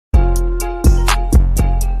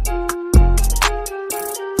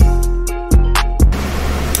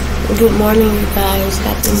Good morning, you guys.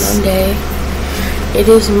 Happy Monday. It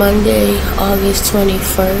is Monday, August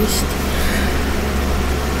 21st.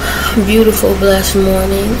 Beautiful, blessed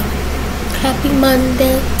morning. Happy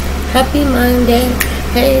Monday. Happy Monday.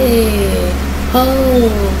 Hey, ho.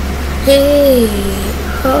 Hey,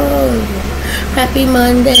 ho. Happy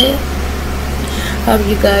Monday. How are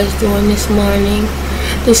you guys doing this morning?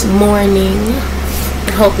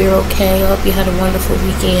 I hope you're okay. I hope you had a wonderful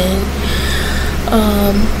weekend.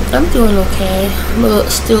 I'm doing okay. I'm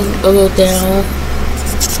still a little down,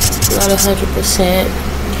 not 100%,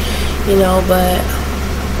 but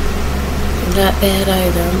not bad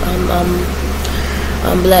either.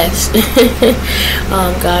 I'm blessed.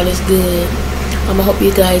 God is good. I hope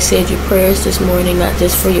you guys said your prayers this morning, not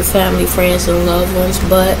just for your family, friends, and loved ones,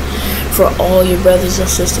 but for all your brothers and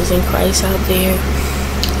sisters in Christ out there.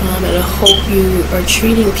 And I hope you are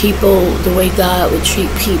treating people the way God would treat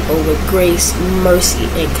people, with grace, mercy,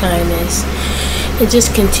 and kindness. And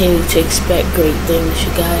just continue to expect great things,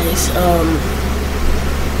 you guys.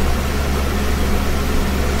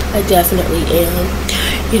 I definitely am.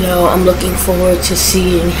 I'm looking forward to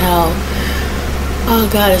seeing how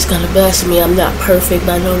God is going to bless me. I'm not perfect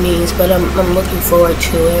by no means, but I'm looking forward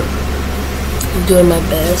to it. I'm doing my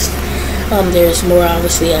best. There's more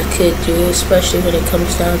obviously I could do, especially when it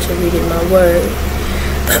comes down to reading my word.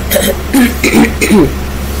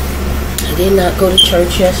 I did not go to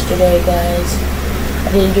church yesterday, guys.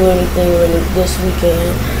 I didn't do anything really this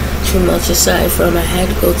weekend too much, aside from I had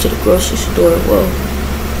to go to the grocery store. Whoa.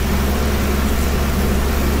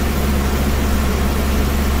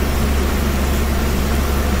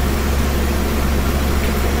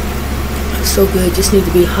 It's so good, just need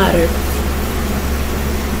to be hotter.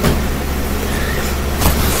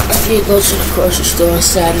 I did go to the grocery store on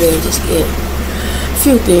Saturday and just get a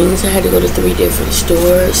few things. I had to go to 3 different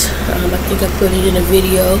stores. I think I put it in a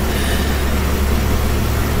video.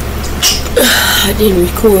 I didn't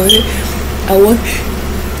record it.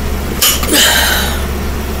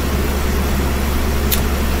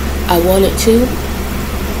 I wanted to,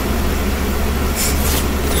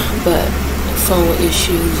 but phone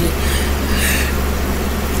issues.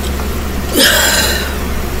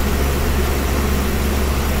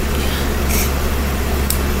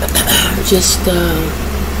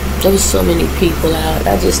 There was so many people out.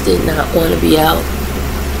 I just did not want to be out.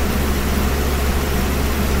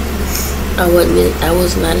 I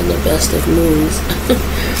was not in the best of moods.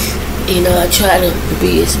 I try to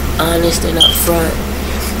be as honest and upfront.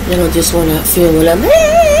 I don't just want to feel when I'm,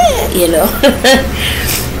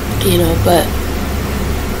 but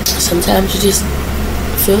sometimes you just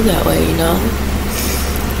feel that way,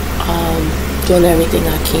 Doing everything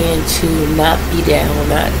I can to not be down,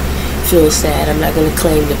 not feel sad. I'm not going to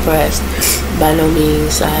claim depressed. By no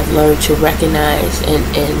means. I've learned to recognize and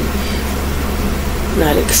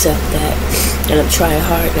not accept that. And I'm trying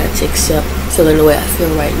hard not to accept feeling the way I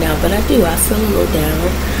feel right now. But I do. I feel a little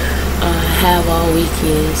down. I have all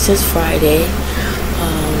weekend since Friday.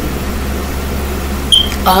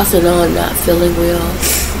 Off and on, not feeling well.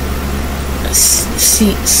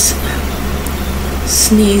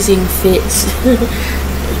 Sneezing fits,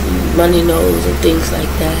 runny nose, and things like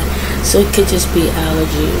that. So it could just be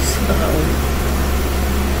allergies.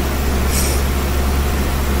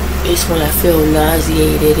 It's when I feel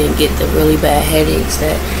nauseated and get the really bad headaches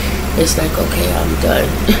that it's like, okay, I'm done.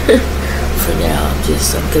 For now,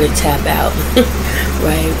 I'm gonna tap out.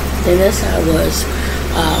 Right? And that's how it was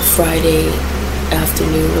Friday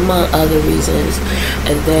afternoon, among other reasons.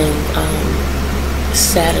 And then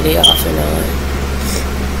Saturday off and on.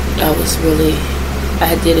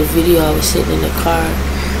 I did a video. I was sitting in the car.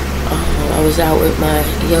 I was out with my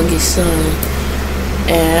youngest son,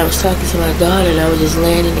 and I was talking to my daughter, and I was just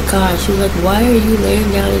laying in the car. She was like, "Why are you laying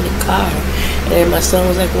down in the car?" And then my son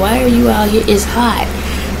was like, "Why are you out here? It's hot."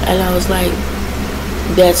 And I was like,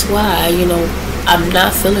 "That's why, I'm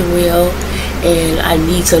not feeling well, and I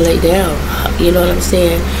need to lay down." You know what I'm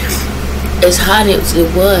saying? As hot as it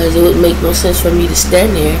was, it would make no sense for me to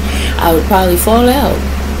stand there. I would probably fall out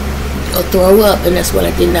or throw up, and that's what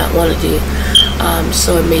I did not want to do.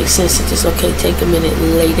 So it made sense to just, okay, take a minute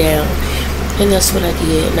and lay down. And that's what I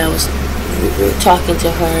did. And I was talking to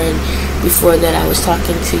her, and before that I was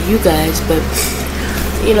talking to you guys. But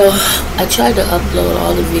I tried to upload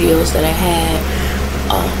all the videos that I had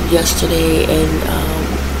yesterday, and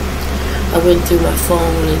I went through my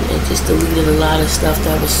phone and just deleted a lot of stuff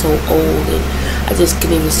that was so old, and I just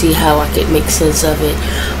couldn't even see how I could make sense of it.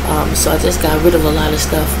 So I just got rid of a lot of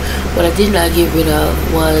stuff. What I did not get rid of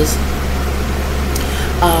was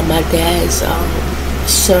my dad's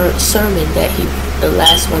sermon that the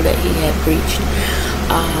last one that he had preached.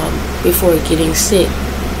 before getting sick.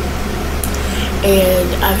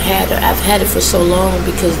 And I've had it for so long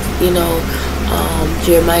because, you know,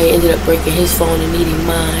 Jeremiah ended up breaking his phone and needing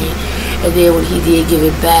mine. And then when he did give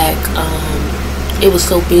it back, it was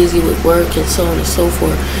so busy with work and so on and so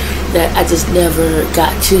forth that I just never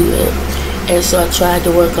got to it. And so I tried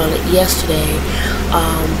to work on it yesterday,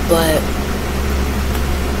 but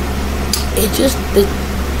the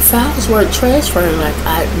files weren't transferring like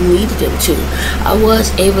I needed them to. I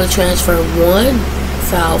was able to transfer one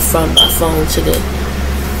file from my phone to the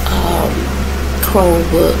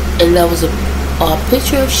Chromebook, and that was a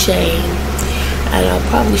picture of Shane, and I'll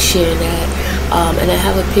probably share that. And I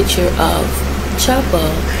have a picture of Chapo,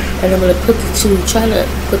 and I'm gonna try to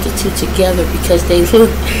put the two together because they look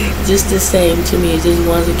just the same to me. Just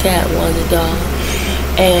one's a cat, one's a dog.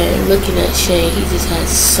 And looking at Shane, he just has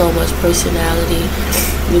so much personality,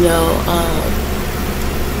 you know.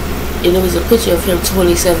 And it was a picture of him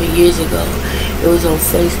 27 years ago. It was on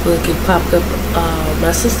Facebook. It popped up.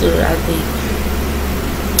 My sister, I think,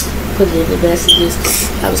 put it in the messages.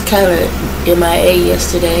 I was kind of MIA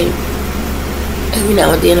yesterday. Every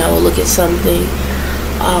now and then I will look at something.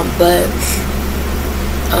 But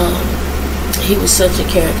he was such a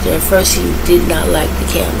character. At first he did not like the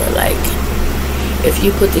camera. Like, if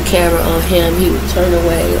you put the camera on him, he would turn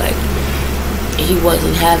away. Like, he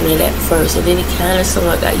wasn't having it at first. And then he kind of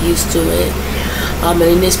somewhat got used to it. And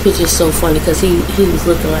in this picture it's so funny because he was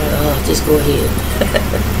looking like, oh, just go ahead.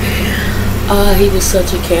 He was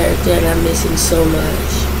such a character, and I miss him so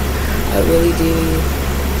much. I really do.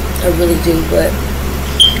 I really do. But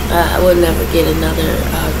I would never get another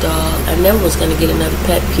dog. I never was going to get another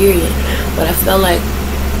pet, period. But I felt like,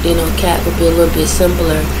 you know, cat would be a little bit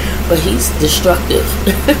simpler. But he's destructive.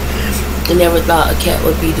 I never thought a cat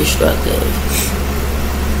would be destructive.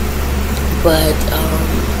 But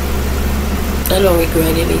I don't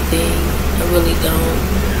regret anything. I really don't.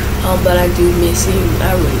 But I do miss him.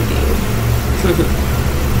 I really do.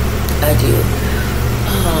 I do.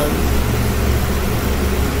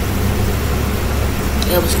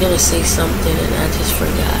 I was gonna say something and I just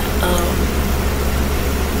forgot.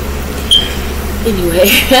 Anyway,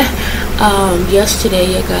 yesterday,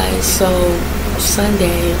 you guys, so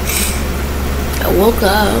Sunday, I woke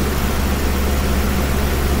up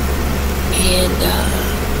and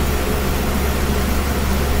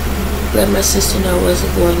let my sister know I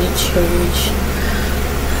wasn't going to church.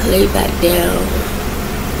 Laid back down,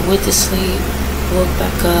 went to sleep, woke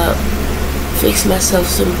back up, fixed myself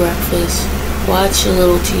some breakfast, watched a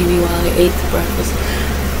little TV while I ate the breakfast,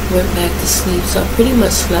 went back to sleep. So I pretty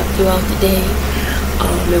much slept throughout the day.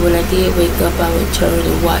 And when I did wake up, I would turn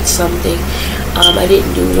and watch something. I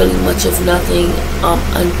didn't do really much of nothing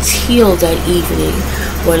until that evening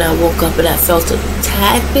when I woke up and I felt a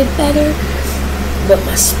tad bit better. But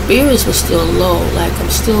my spirits were still low, like I'm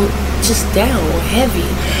still just down or heavy.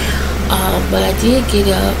 But I did get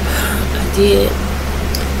up. I did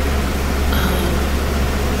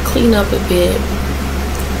clean up a bit.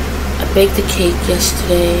 I baked a cake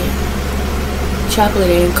yesterday, chocolate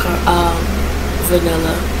and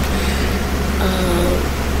vanilla.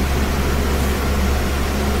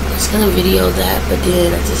 I was gonna video that, but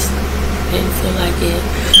then I just didn't feel like it.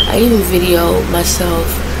 I even videoed myself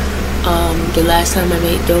the last time I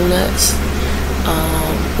made donuts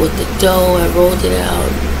with the dough. I rolled it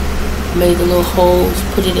out, made the little holes,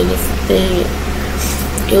 put it in the thing.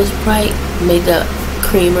 It was bright, made the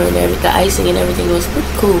creamer and everything, the icing and everything. It was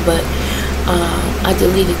pretty cool, but I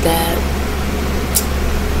deleted that.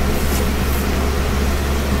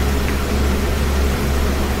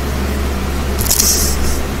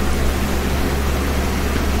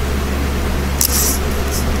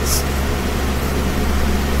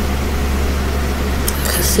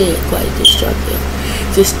 Quite destructive,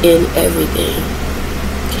 just in everything.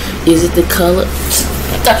 Is it the color?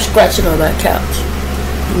 Stop scratching on my couch.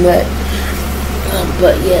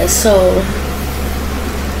 But yeah, so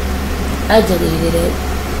I deleted it.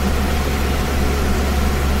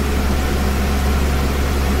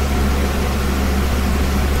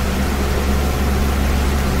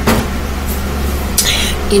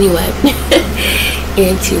 Anyway,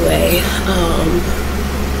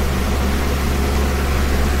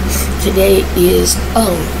 today is,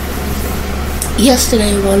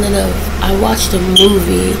 yesterday I watched a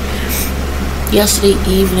movie yesterday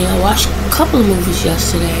evening. I watched a couple of movies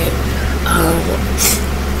yesterday.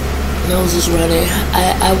 Nose is running.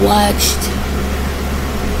 I watched,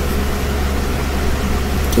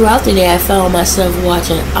 throughout the day I found myself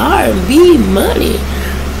watching R&B Money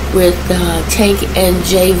with Tank and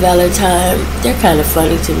Jay Valentine. They're kind of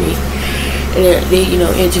funny to me. and they you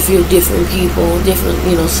know, interview different people, different,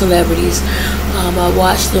 you know, celebrities. I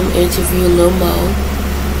watched them interview Lil Mo.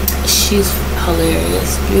 She's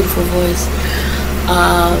hilarious, beautiful voice.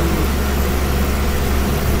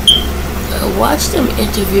 I watched them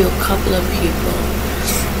interview a couple of people.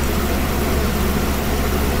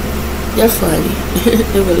 They're funny.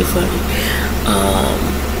 They're really funny.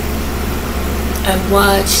 I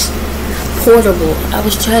watched Portable. I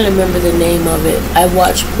was trying to remember the name of it. I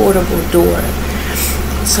watched Portable Door.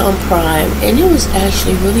 It's on Prime, and it was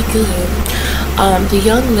actually really good. The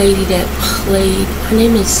young lady that played, her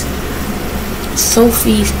name is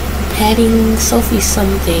Sophie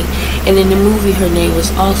something, and in the movie her name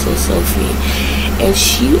was also Sophie.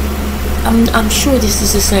 And I'm sure this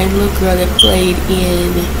is the same little girl that played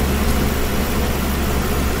in.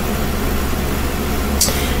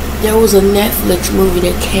 There was a Netflix movie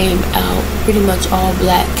that came out, pretty much all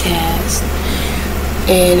black cast,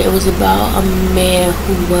 and it was about a man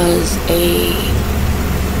who was a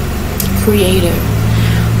creator.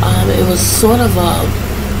 It was sort of a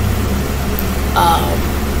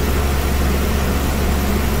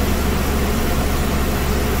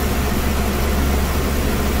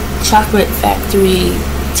chocolate factory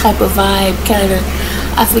type of vibe, kind of.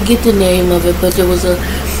 I forget the name of it, but there was a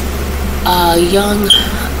young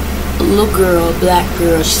little girl, black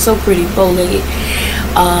girl, she's so pretty, bow-legged,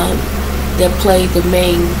 that played the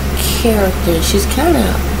main character. She's kind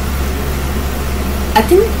of, I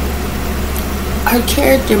think her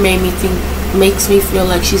character makes me feel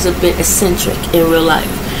like she's a bit eccentric in real life,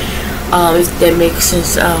 if that makes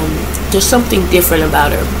sense. There's something different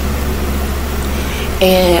about her,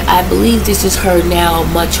 and I believe this is her now,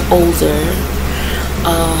 much older.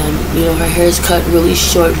 You know, her hair's cut really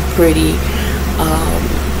short and pretty,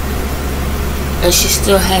 and she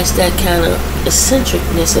still has that kind of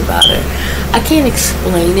eccentricness about her. I can't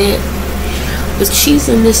explain it, but she's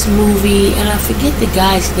in this movie, and I forget the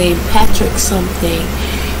guy's name, Patrick something,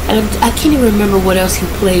 and I can't even remember what else he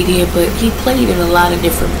played in, but he played in a lot of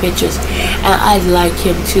different pictures, and I like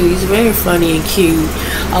him too. He's very funny and cute,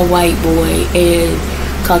 a white boy and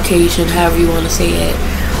Caucasian, however you want to say it,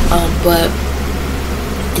 but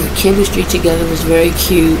their chemistry together was very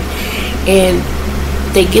cute, and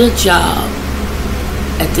they get a job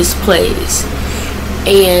at this place,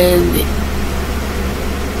 and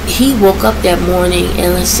he woke up that morning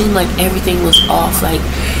and it seemed like everything was off. Like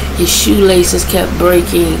his shoelaces kept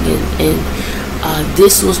breaking, and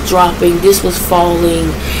this was dropping, this was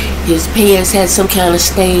falling, his pants had some kind of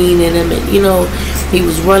stain in them, and you know, he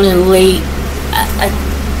was running late. I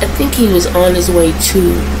think he was on his way to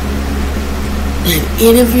an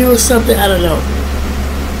interview or something, I don't know.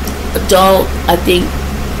 A dog, I think,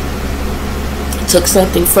 took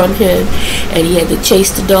something from him, and he had to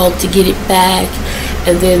chase the dog to get it back.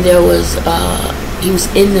 And then there was he was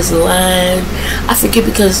in this line, I forget,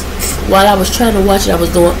 because while I was trying to watch it I was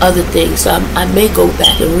doing other things, so I may go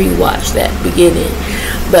back and rewatch that beginning.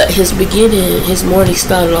 But his morning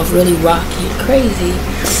started off really rocky and crazy,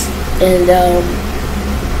 and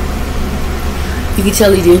you can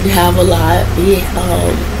tell he didn't have a lot.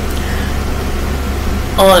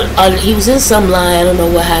 He was in some line, I don't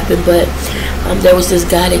know what happened, but there was this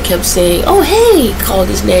guy that kept saying, "Oh hey," called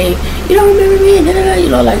his name, "You don't remember me?" You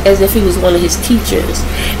know, like as if he was one of his teachers,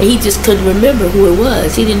 and he just couldn't remember who it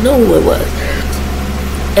was. He didn't know who it was.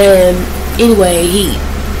 And anyway, he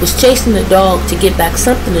was chasing the dog to get back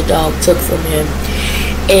something the dog took from him,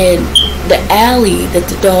 and the alley that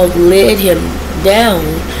the dog led him down,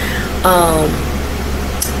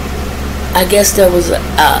 I guess there was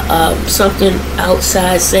something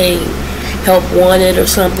outside saying help wanted or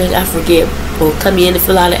something, I forget, or come in to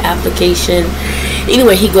fill out an application.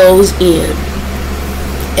 Anyway, he goes in,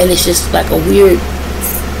 and it's just like a weird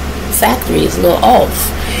factory. It's a little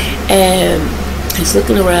off, and he's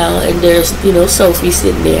looking around, and there's, you know, Sophie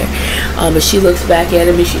sitting there, and she looks back at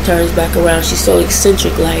him, and she turns back around. She's so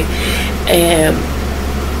eccentric, like, and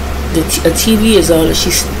a TV is on, and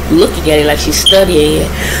she's looking at it like she's studying it.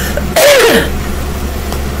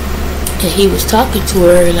 And he was talking to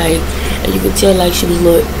her, like, and you could tell like she was a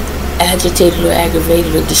little agitated or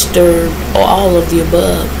aggravated or disturbed, or all of the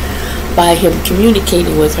above, by him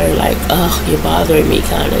communicating with her, like, "Oh, you're bothering me,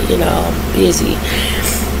 kind of, you know, I'm busy."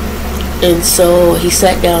 And so he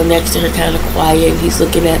sat down next to her, kind of quiet, and he's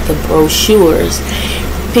looking at the brochures.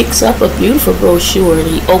 Picks up a beautiful brochure, and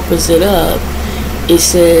he opens it up. It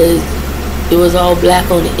says, it was all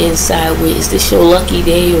black on the inside with, "Is this your lucky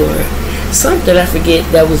day?" or something, I forget,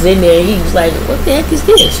 that was in there. He was like, "What the heck is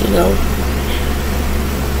this?" you know.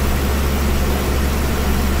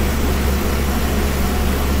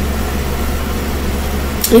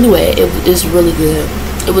 Anyway, it's really good.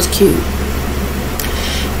 It was cute.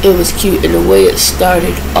 It was cute, and the way it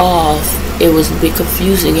started off, it was a bit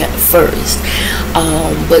confusing at first,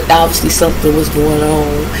 but obviously something was going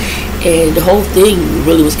on, and the whole thing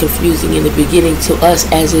really was confusing in the beginning to us,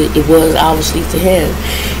 as it was obviously to him.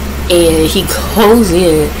 And he goes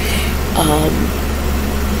in,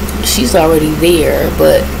 she's already there,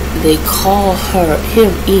 but they call him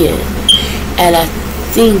in, and I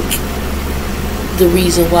think the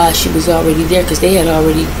reason why she was already there, because they had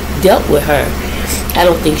already dealt with her. I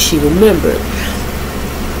don't think she remembered,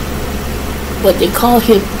 but they call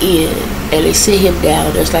him in and they sit him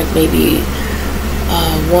down. There's like maybe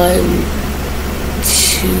 1,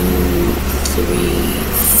 2, 3,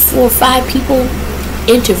 4, 5 people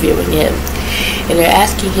interviewing him, and they're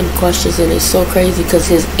asking him questions, and it's so crazy because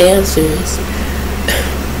his answers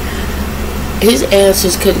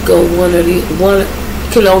could go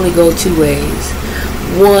could only go 2 ways.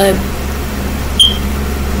 One,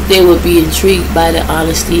 they would be intrigued by the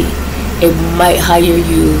honesty and might hire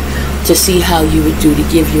you to see how you would do to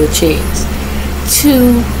give you a chance.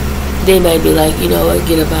 2, they might be like, you know what,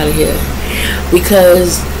 get up out of here,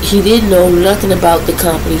 because he didn't know nothing about the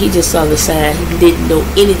company. He just saw the sign. He didn't know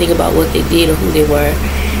anything about what they did or who they were.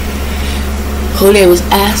 Who they was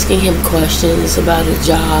asking him questions about a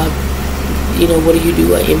job. You know, what do you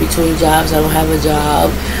do in between jobs? I don't have a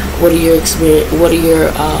job. What are your experience? What are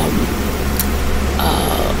your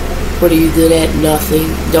what are you good at? Nothing.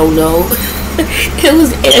 Don't know. It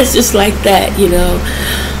was answers like that, you know.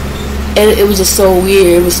 And it was just so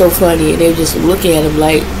weird. It was so funny. And they were just looking at him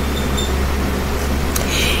like,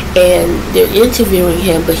 and they're interviewing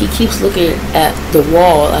him, but he keeps looking at the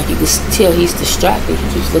wall. Like you can tell he's distracted.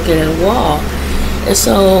 He keeps looking at a wall. And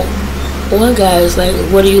so one guy is like,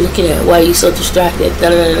 what are you looking at? Why are you so distracted? Da,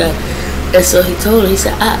 da, da, da. And so he told him, he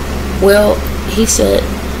said, well, he said,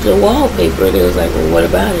 the wallpaper. And it was like, well, what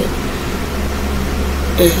about it?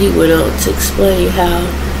 And he went on to explain how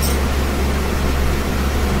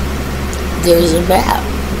there's a map.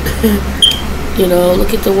 You know,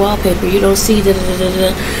 look at the wallpaper. You don't see da, da, da,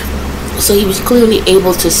 da. So he was clearly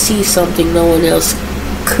able to see something no one else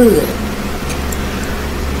could.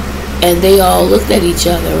 And they all looked at each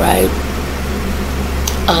other, right?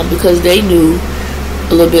 Because they knew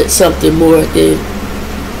a little bit something more than,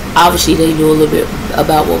 obviously they knew a little bit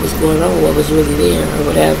about what was going on, what was really there or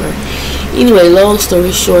whatever. Anyway, long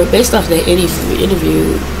story short, based off that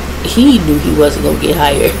interview, he knew he wasn't going to get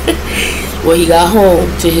hired. When he got home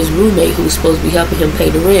to his roommate, who was supposed to be helping him pay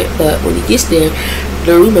the rent, but when he gets there,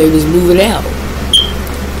 the roommate was moving out.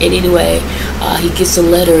 And anyway, he gets a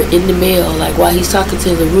letter in the mail, like while he's talking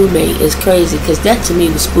to the roommate. Is crazy, because that to me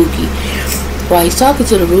was spooky. While he's talking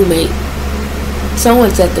to the roommate,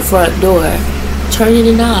 someone's at the front door turning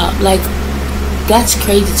the knob. Like, that's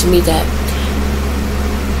crazy to me. That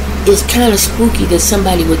it's kind of spooky that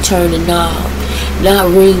somebody would turn the knob, not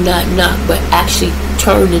ring, not knock, but actually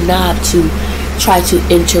turn the knob to try to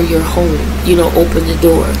enter your home, you know, open the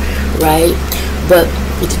door, right? But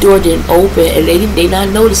the door didn't open, and they not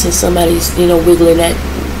noticing somebody's, you know, wiggling that,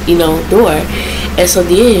 you know, door. And so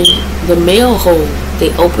then the mail hole,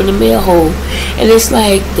 they opened the mail hole, and it's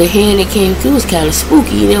like the hand that came through was kind of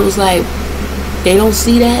spooky, and it was like, they don't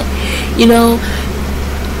see that, you know.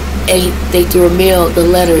 And they threw the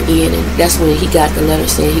letter in, and that's when he got the letter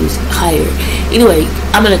saying he was hired. Anyway,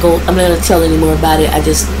 I'm not gonna tell any more about it. I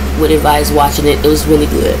just would advise watching it. It was really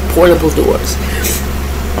good. Portable doors.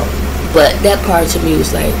 But that part to me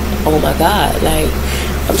was like, oh my God. Like,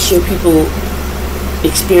 I'm sure people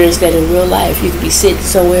experience that in real life. You could be sitting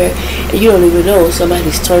somewhere and you don't even know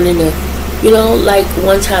somebody's turning the, you know, like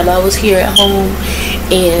one time I was here at home,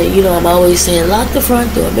 and you know, I'm always saying lock the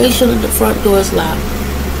front door, make sure that the front door is locked.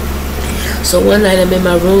 So one night I'm in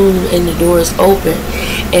my room and the door is open,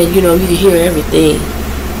 and you know, you can hear everything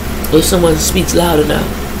if someone speaks loud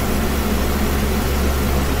enough.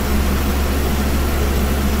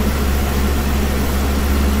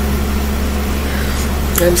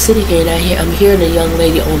 I'm sitting here and I'm hearing a young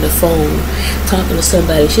lady on the phone talking to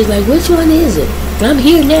somebody. She's like, which one is it? I'm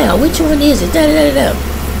here now. Which one is it? Da, da, da, da.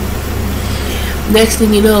 Next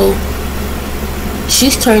thing you know,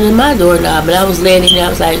 she's turning my doorknob, and I was laying there. I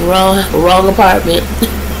was like, wrong apartment.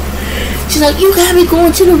 She's like, you got me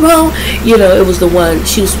going to the wrong. You know, it was the one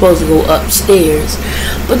she was supposed to go upstairs.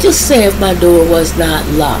 But just say if my door was not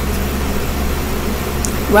locked,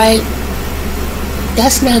 right?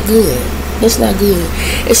 That's not good. That's not good,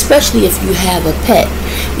 especially if you have a pet.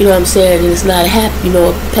 You know what I'm saying? And it's not a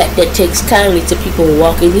pet that takes kindly to people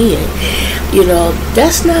walking in. You know,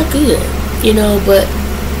 that's not good. You know, but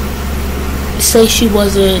say she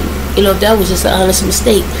wasn't You know, that was just an honest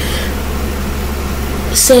mistake.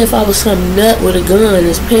 Say if I was some nut with a gun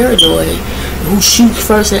that's paranoid, who shoots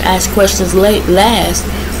first and asks questions last,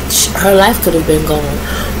 her life could have been gone.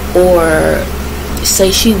 Or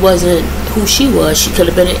say she wasn't who she was, she could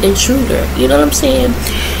have been an intruder. You know what I'm saying?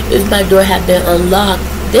 If my door had been unlocked,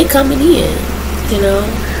 they coming in, you know.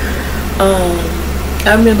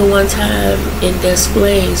 I remember one time in Des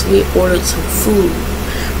Plaines, we ordered some food,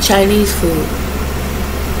 Chinese food,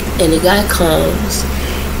 and the guy comes,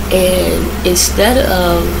 and instead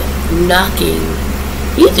of knocking,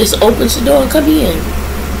 he just opens the door and come in.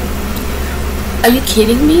 Are you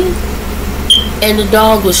kidding me? And the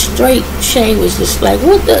dog was straight. Shane was just like,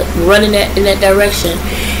 what the, running in that direction.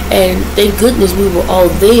 And thank goodness we were all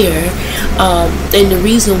there. And the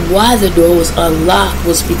reason why the door was unlocked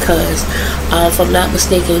was because, if I'm not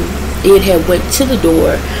mistaken, it had went to the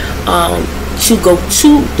door to go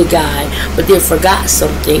to the guy, but then forgot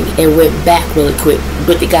something and went back really quick.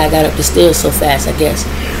 But the guy got up the stairs so fast, I guess.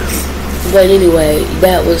 But anyway,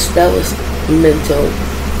 that was mental.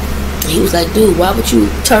 He was like, dude, why would you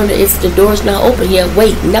turn it if the door's not open? Yeah,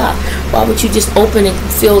 wait, knock. Why would you just open and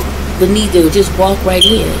feel the need to just walk right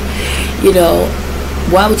in? You know,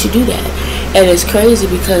 why would you do that? And it's crazy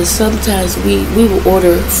because sometimes we will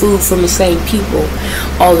order food from the same people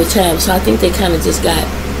all the time. So I think they kind of just got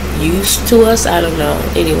used to us. I don't know.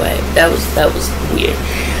 Anyway, that was weird.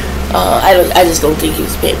 I just don't think he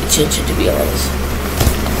was paying attention, to be honest.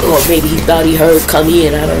 Or maybe he thought he heard come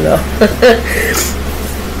in. I don't know.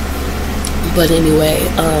 But anyway,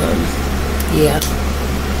 yeah.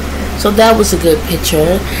 So that was a good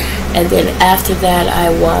picture. And then after that, I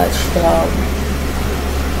watched,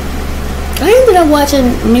 I ended up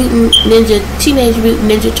watching Teenage Mutant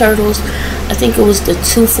Ninja Turtles. I think it was the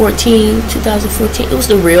 2014. It was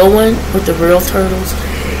the real one with the real turtles.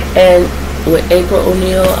 And with April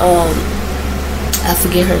O'Neil, I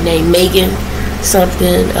forget her name, Megan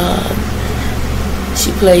something.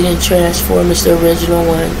 She played in Transformers, the original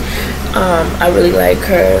one. I really like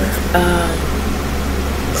her.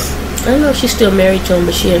 I don't know if she's still married to him,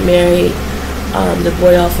 but she had married the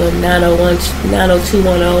boy off of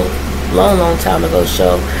 90210, long time ago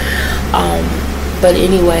show. But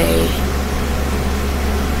anyway,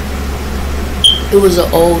 it was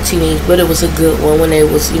an old teenage, but it was a good one when they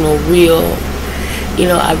was, you know, real. You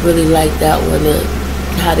know, I really liked that one,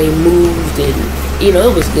 how they moved, and you know,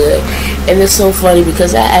 it was good. And it's so funny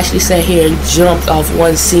because I actually sat here and jumped off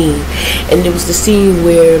one scene, and it was the scene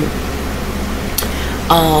where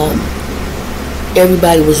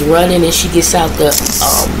everybody was running, and she gets out the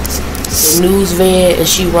news van, and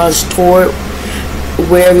she runs toward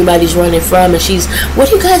where everybody's running from, and she's,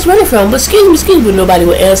 what are you guys running from? But excuse me, but nobody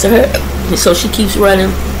would answer her. And so she keeps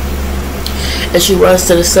running, and she runs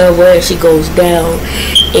to the subway, and she goes down,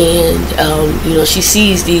 and you know, she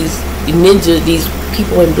sees these ninja, these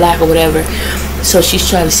people in black or whatever. So she's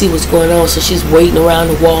trying to see what's going on. So she's waiting around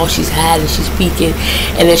the wall, she's hiding, she's peeking,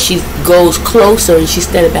 and then she goes closer, and she's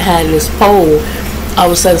standing behind this pole. All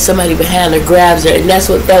of a sudden somebody behind her grabs her, and that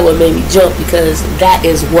what made me jump, because that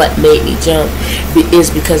is what made me jump, is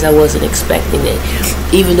because I wasn't expecting it.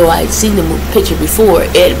 Even though I had seen the picture before,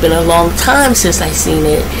 it had been a long time since I seen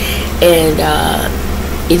it, and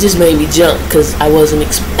it just made me jump because I wasn't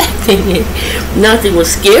expecting it. Nothing was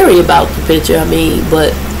scary about the picture, I mean,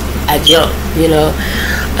 but I jumped, you know,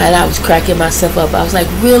 and I was cracking myself up. I was like,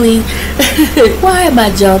 really? Why am I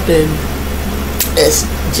jumping? It's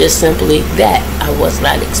just simply that I was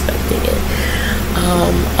not expecting it.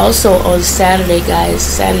 Also on Saturday, guys,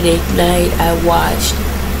 Saturday night, I watched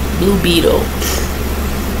Blue Beetle.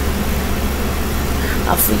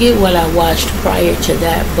 I forget what I watched prior to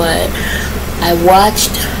that, but I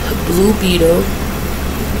watched Blue Beetle,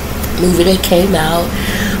 movie that came out.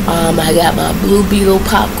 I got my Blue Beetle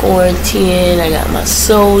popcorn tin, I got my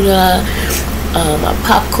soda, my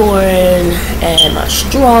popcorn, and my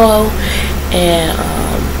straw, and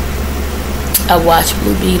I watched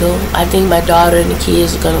Blue Beetle. I think my daughter and the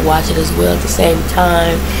kids are gonna watch it as well at the same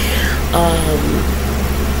time.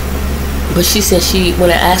 But she said when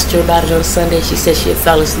I asked her about it on Sunday, she said she had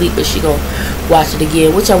fell asleep, but she gonna watch it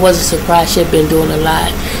again, which I wasn't surprised. She had been doing a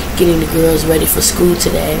lot, getting the girls ready for school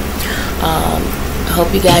today. I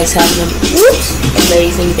hope you guys have an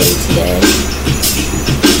amazing day today.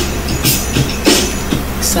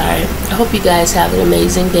 Sorry. I hope you guys have an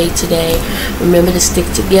amazing day today. Remember to stick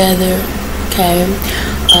together, okay?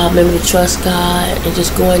 Remember to trust God and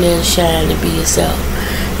just go in there and shine and be yourself.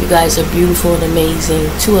 You guys are beautiful and amazing.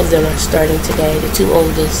 2 of them are starting today, the 2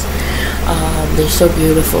 oldest. They're so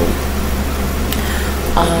beautiful.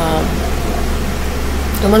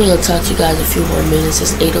 I'm only gonna talk to you guys a few more minutes.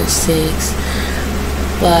 It's 8:06,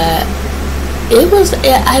 but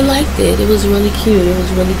I liked it. It was really cute. It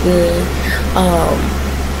was really good.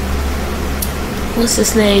 What's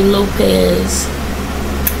his name? Lopez.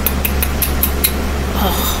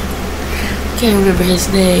 Oh, can't remember his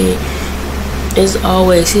name. As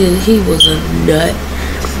always, he was a nut.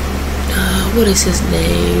 What is his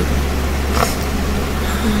name?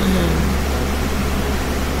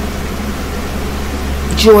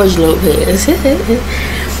 George Lopez.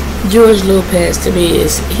 George Lopez, to me,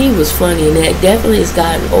 he was funny, and that definitely has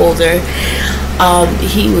gotten older.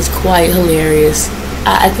 He was quite hilarious.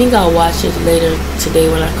 I think I'll watch it later today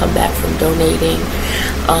when I come back from donating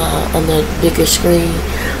on the bigger screen.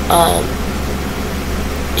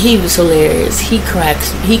 He was hilarious. He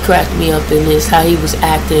cracked me up in this, how he was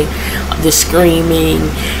acting, the screaming,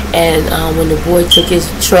 and when the boy took his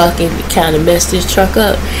truck and kind of messed his truck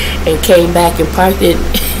up and came back and parked it.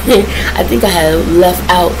 I think I had left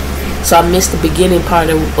out, so I missed the beginning part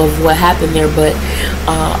of what happened there, but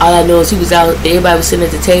all I know is he was out, everybody was sitting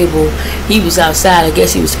at the table, he was outside. I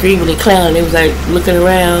guess he was screaming and clowning. They was like looking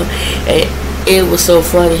around, and it was so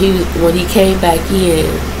funny. When he came back in,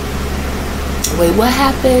 wait, what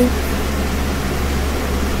happened?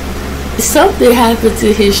 Something happened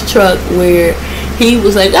to his truck where he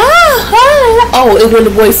was like, oh, and when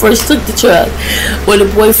the boy first took the truck,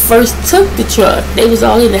 they was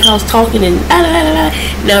all in the house talking and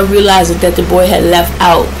now realizing that the boy had left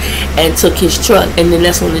out and took his truck. And then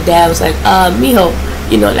that's when the dad was like, mijo,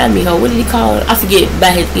 not mijo, what did he call it? I forget,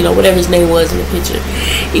 back, whatever his name was in the picture.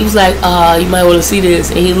 He was like, you might want to see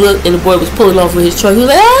this. And he looked, and the boy was pulling off with his truck. He was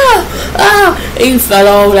like, and he fell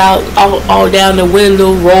all down the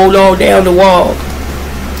window, rolled all down the wall,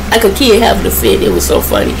 like a kid having a fit. It was so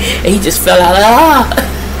funny. And he just fell out,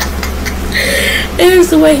 and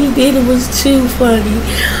the way he did it was too funny.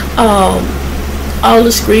 All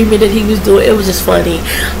the screaming that he was doing, it was just funny.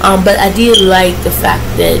 But I did like the fact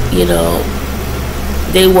that,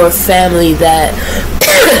 they were a family that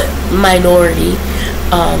minority,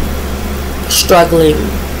 struggling,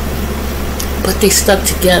 but they stuck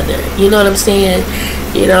together. You know what I'm saying?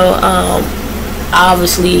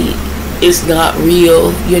 Obviously it's not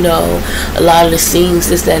real, a lot of the scenes,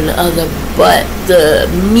 this, that, and the other, but the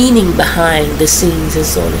meaning behind the scenes and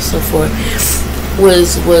so on and so forth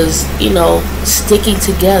was sticking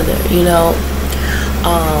together,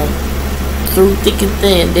 through thick and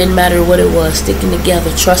thin. Didn't matter what it was, sticking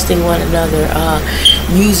together, trusting one another,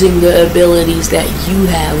 using the abilities that you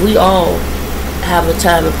have. We all have a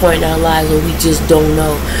time and point in our lives where we just don't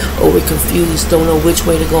know, or we're confused, don't know which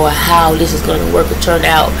way to go or how this is going to work or turn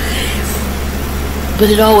out. But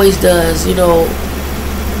it always does, and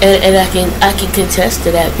I can contest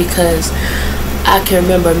to that, because I can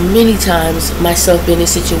remember many times myself being in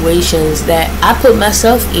situations that I put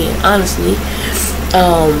myself in, honestly,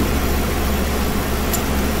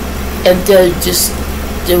 and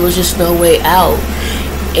there was just no way out,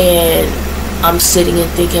 and I'm sitting and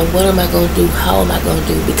thinking, what am I going to do? How am I going to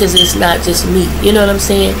do? Because it's not just me. You know what I'm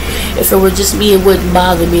saying? If it were just me, it wouldn't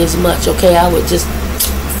bother me as much. Okay, I would just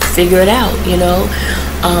figure it out,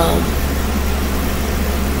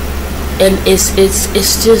 and it's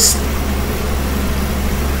just,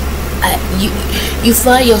 you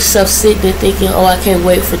find yourself sitting and thinking, oh, I can't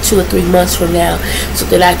wait for 2 or 3 months from now so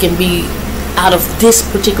that I can be out of this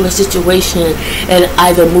particular situation and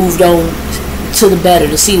either moved on to the better,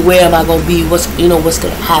 to see where am I going to be, what's going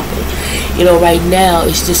to happen. Right now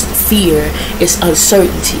it's just fear, it's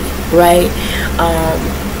uncertainty, right?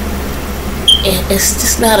 And it's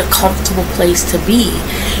just not a comfortable place to be,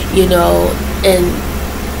 and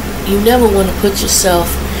you never want to put yourself,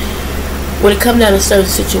 when it comes down to certain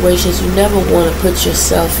situations, you never want to put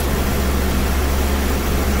yourself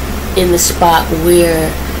in the spot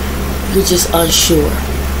where you're just unsure.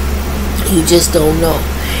 You just don't know.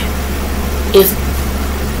 If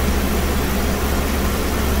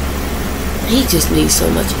he just needs so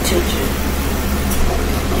much attention,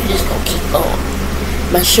 I'm just gonna keep on.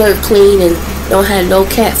 My shirt clean and don't have no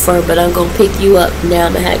cat fur, but I'm gonna pick you up now.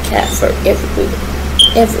 I'm gonna have cat fur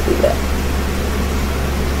everywhere.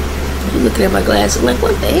 You looking at my glasses like,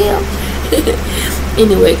 what the hell?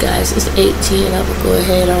 Anyway, guys, it's 8:10. I'm gonna go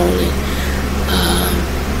ahead on and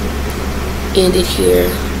end it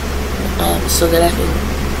here, so that I can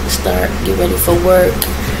get ready for work.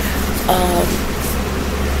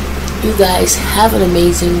 You guys have an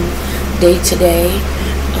amazing day today.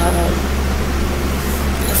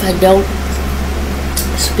 If I don't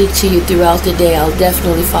speak to you throughout the day, I'll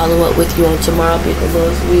definitely follow up with you on tomorrow, because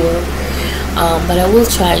Lord's will. But I will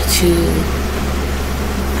try to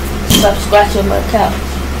stop scratching my couch.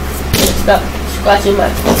 Stop scratching my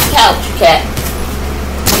couch, cat.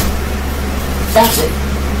 Stop it.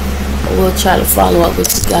 We'll try to follow up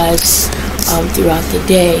with you guys throughout the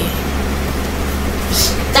day.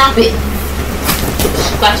 Stop it.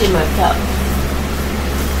 Scratching my couch.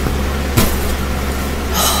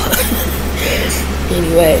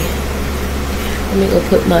 Anyway, let me go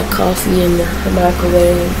put my coffee in the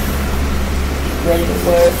microwave. Ready to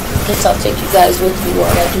work. Guess I'll take you guys with me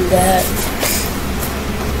while I do that.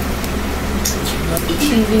 Turn off the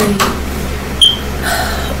TV.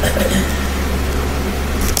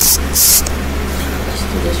 Let's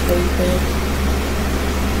do this really quick.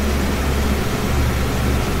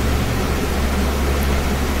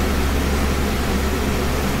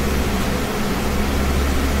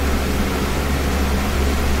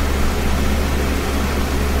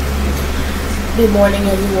 Good morning,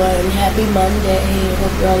 everyone. Happy Monday.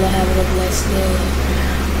 Hope you all are having a blessed day.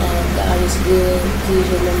 God is good. Please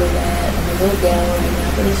remember that. I'm a little down right now,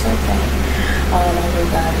 but it's okay. I know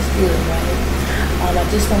God is good, right? I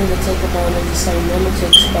just wanted to take a moment to say, remember to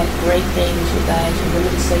expect great things, you guys. Remember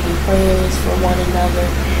to say your prayers for one another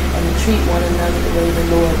and to treat one another the way the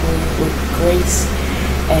Lord will, with grace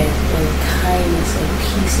and kindness and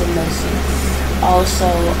peace and mercy. Also,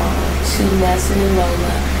 to Nessie and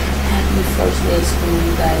Lola, happy first day of school,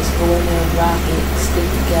 you guys. Go in there and rock it, stick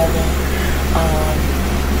together,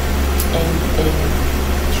 and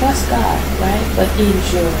trust God, right? But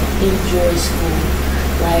enjoy school,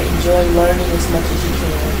 right? Enjoy learning as much as you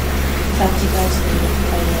can. Talk to you guys later.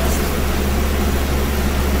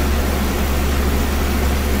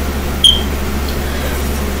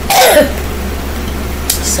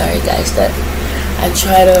 Sorry guys, that I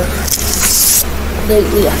try to,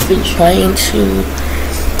 lately I've been trying to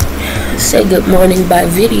say good morning by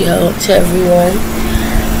video to everyone.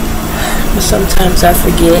 But sometimes I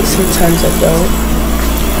forget, sometimes I don't.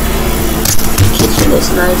 The kitchen is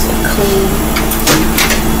nice and clean.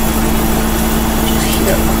 Just heat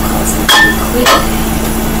up my coffee really quick.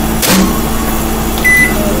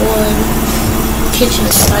 Kitchen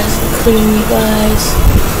is nice and clean, you guys.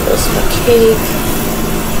 There's my cake.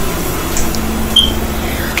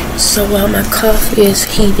 So while my coffee is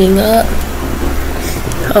heating up,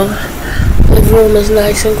 the room is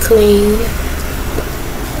nice and clean.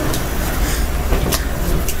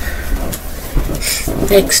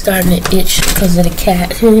 Neck's starting to itch because of the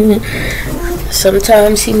cat.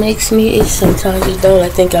 Sometimes he makes me itch, sometimes he don't. I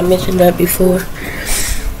think I mentioned that before.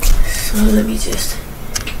 So let me just...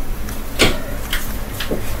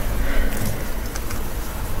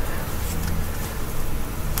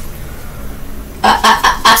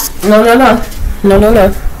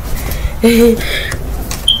 No.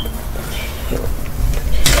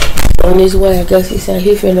 On his way, I guess he said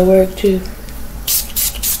he finna work too.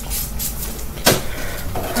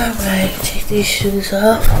 Alright, take these shoes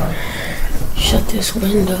off. Shut this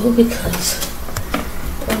window because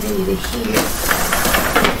I need to hear.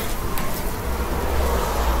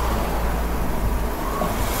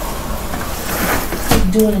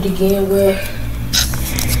 I'm doing it again where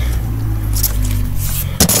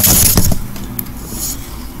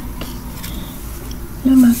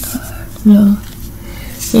in my car. No.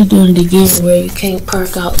 They're doing it again where you can't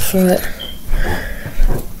park out front.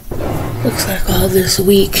 Looks like all this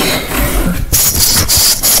week.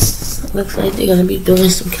 Looks like they're gonna be doing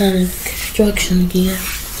some kind of construction again.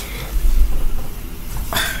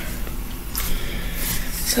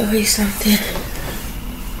 It's always something.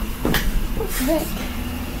 Okay.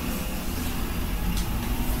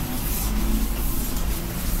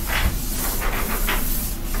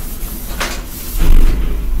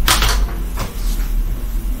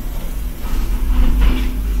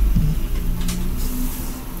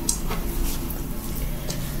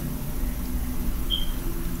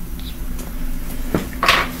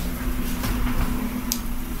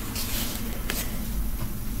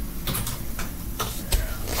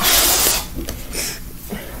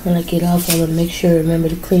 When I get off, I'm gonna make sure remember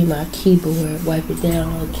to clean my keyboard, wipe it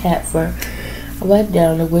down on cat fur. I wiped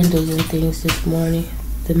down the windows and things this morning,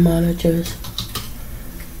 the monitors.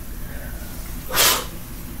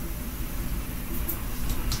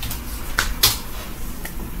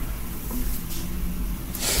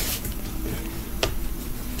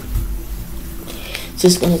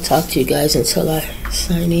 Just want to talk to you guys until I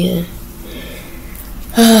sign in.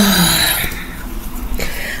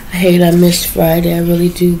 I hate I missed Friday, I really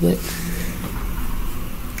do, but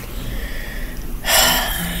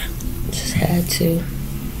just had to.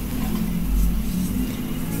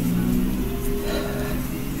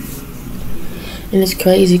 And it's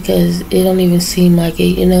crazy because it don't even seem like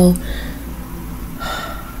it, you know.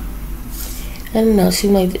 I don't know, it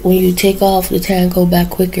seemed like when you take off, the time go back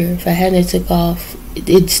quicker. If I hadn't took off,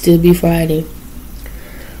 it'd still be Friday.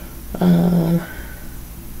 I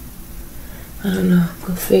don't know,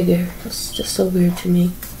 go figure. It's just so weird to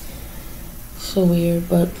me. So weird,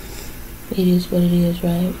 but it is what it is,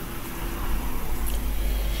 right?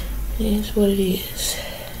 It is what it is.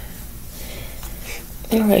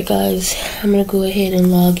 Alright guys, I'm gonna go ahead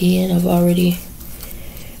and log in. I've already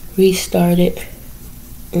restarted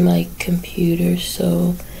my computer,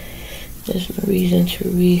 so there's no reason to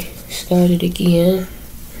restart it again.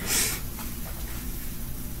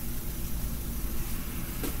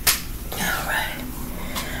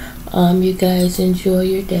 Alright. You guys enjoy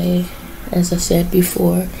your day, as I said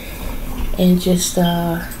before, and just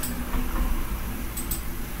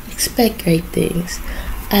expect great things.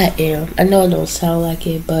 I am. I know it don't sound like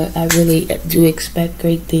it, but I really do expect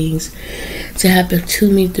great things to happen to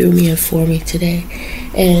me, through me, and for me today.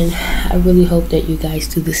 And I really hope that you guys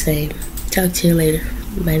do the same. Talk to you later.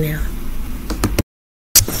 Bye now.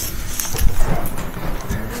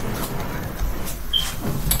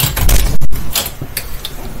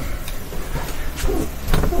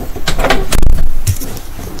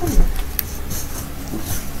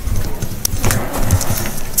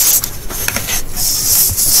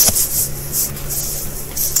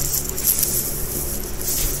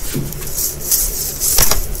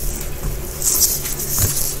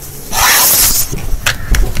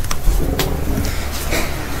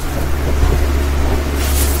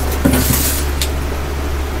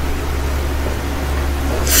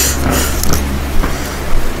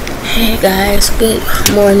 Hey guys, good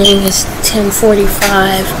morning. It's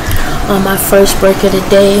 10:45 on my first break of the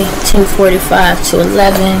day. 10:45 to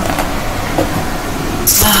 11.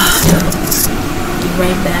 Be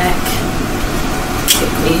right back.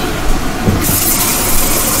 Quickly.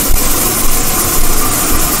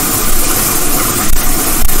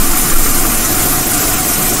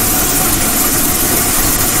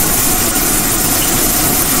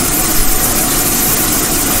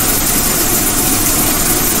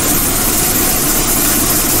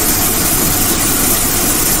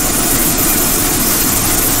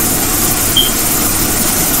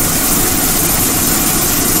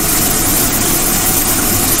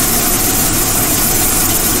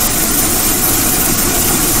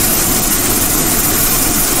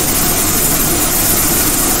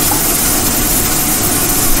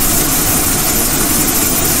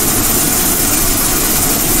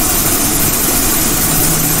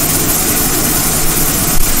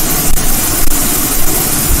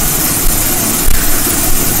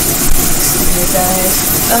 Guys,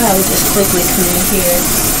 I would just quickly come in here.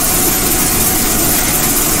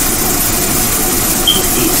 Get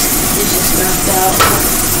these dishes knocked out.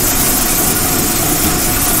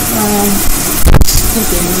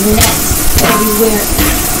 Looking net everywhere.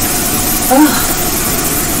 I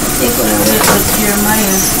think when I went with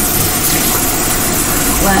Jeremiah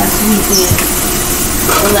last week,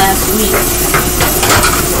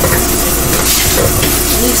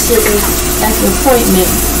 we sitting at the appointment.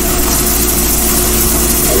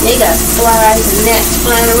 And they got flies and gnats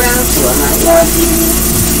flying around too. I'm like, Lord Jesus.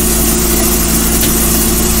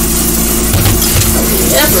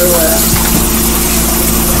 Okay, everywhere.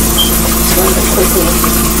 Just wanted to quickly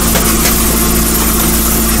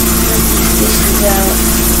get these out.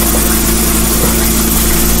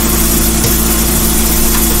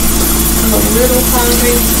 I'm a little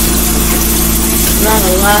hungry. Not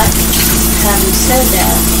a lot. Having said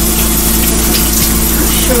that, I'm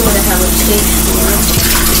sure what I have a taste for it.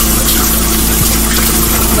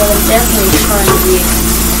 But I'm definitely trying to be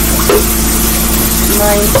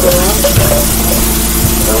mindful.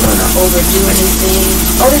 Don't want to overdo anything.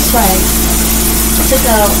 Oh, that's right. I took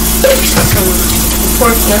out some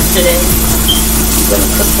pork yesterday. I'm going to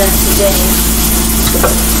cook that today.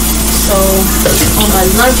 So, on my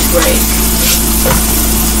lunch break,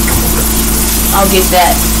 I'll get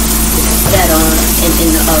that on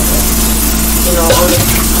in the oven. You know,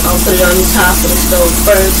 I'll put it on the top of the stove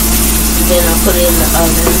first. Then I'll put it in the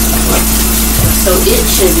oven, so it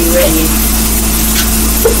should be ready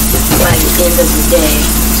by the end of the day.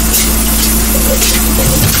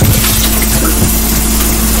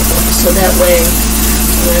 So that way,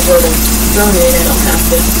 when I go to throw it, I don't have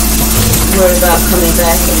to worry about coming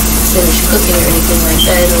back and finish cooking or anything like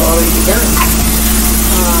that. It'll already be done.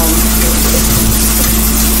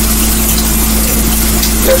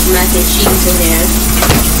 There's mac and cheese in there.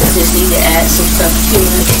 I just need to add some stuff to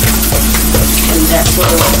it. And that's what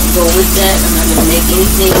will go with that. I'm not going to make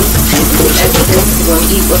anything extra. I'm going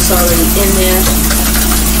to eat what's already in there.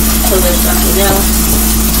 So there's nothing else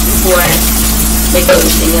before I make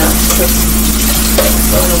everything else.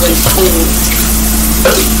 Don't want to waste food.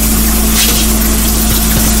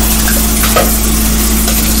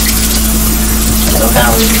 So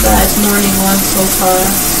how is you guys' morning on so far?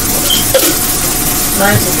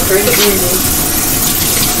 Mine's is pretty busy.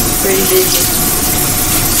 Pretty busy.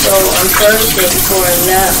 So on Thursday before I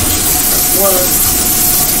left,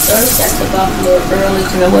 Thursday I took off a little early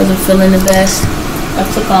because I wasn't feeling the best. I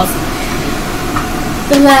took off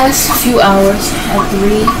the last few hours at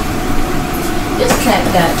 3. This cat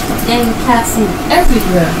got dang cat food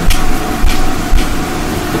everywhere.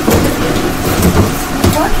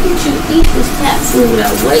 Why can't you eat this cat food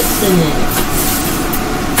without wasting it?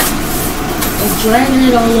 And dragging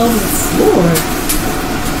it all over the floor.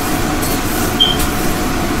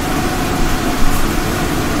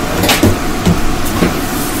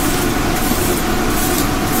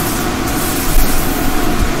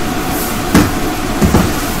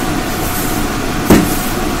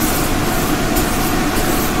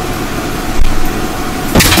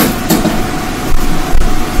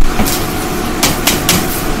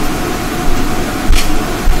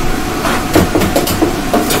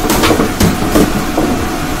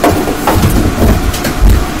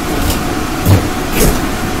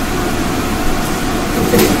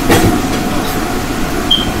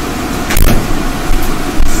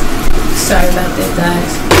 Sorry about that,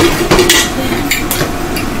 guys.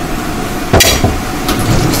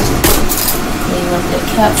 Clean up that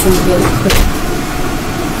cat food really quick.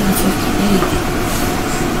 1:58.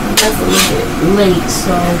 I'm definitely a bit late,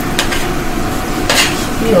 so it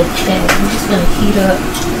should be okay. I'm just gonna heat up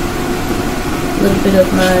a little bit of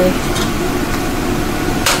my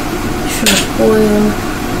shrimp oil.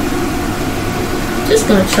 Just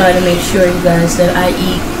gonna try to make sure, you guys, that I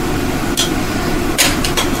eat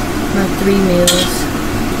my 3 meals.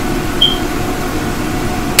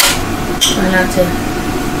 Try not to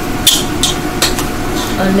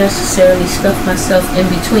unnecessarily stuff myself in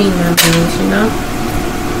between my meals, you know?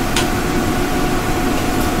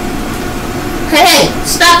 Hey,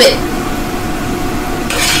 stop it!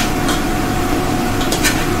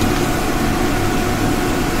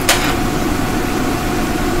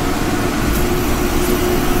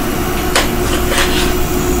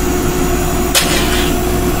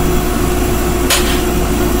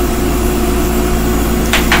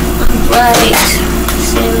 Right,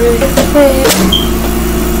 stand really quick.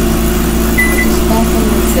 Just back in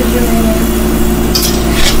the refrigerator.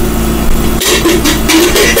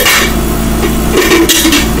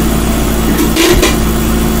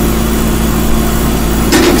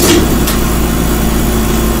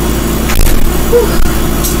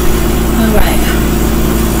 Alright.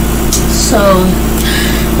 So,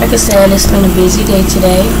 like I said, it's been a busy day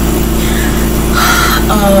today.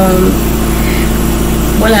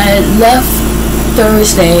 When I left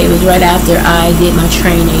Thursday, it was right after I did my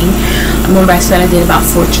training. I remember I said I did about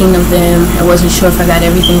 14 of them. I wasn't sure if I got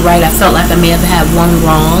everything right. I felt like I may have had one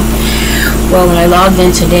wrong. Well, when I logged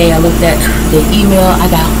in today, I looked at the email. I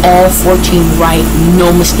got all 14 right,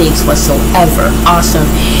 no mistakes whatsoever. Awesome.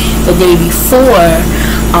 The day before,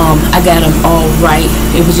 I got them all right.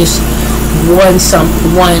 It was just one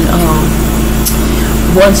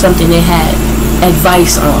something they had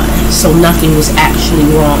advice on, so nothing was actually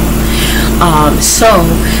wrong. So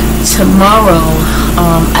tomorrow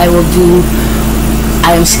I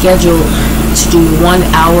am scheduled to do 1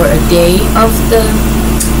 hour a day of the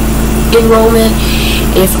enrollment.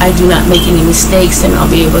 If I do not make any mistakes, then I'll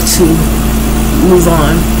be able to move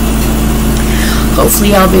on.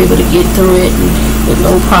 Hopefully I'll be able to get through it with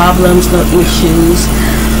no problems, no issues,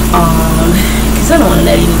 because I don't want to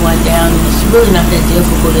let anyone down, and it's really not that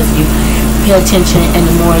difficult if you pay attention and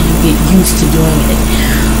the more you get used to doing it.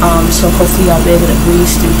 So hopefully I'll be able to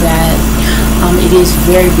breeze through that. It is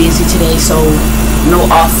very busy today, so no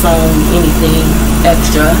off phone, anything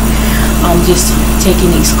extra. Just taking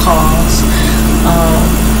these calls.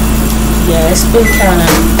 Yeah, it's been kind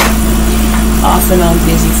of off and on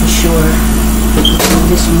busy for sure.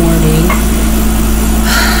 This morning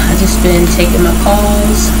I just been taking my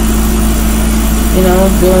calls, you know,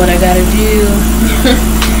 doing what I gotta do.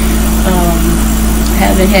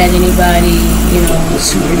 Haven't had anybody, you know,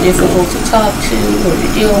 super difficult to talk to or to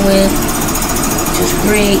deal with, which is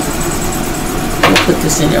great. I'll put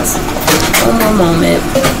this in there for one more moment.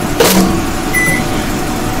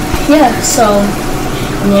 Yeah, so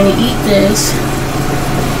I'm gonna eat this.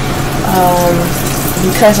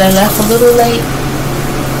 Because I left a little late,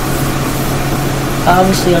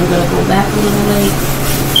 obviously I'm gonna go back a little late.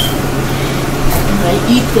 I'm gonna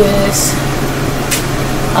eat this.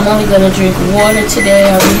 I'm only gonna drink water today.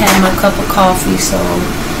 I already had my cup of coffee, so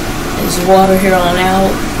There's water here on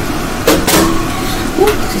out.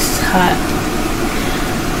 Ooh, this is hot.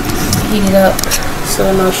 Heat it up.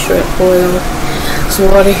 So no shrimp boil.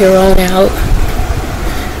 Some water here on out.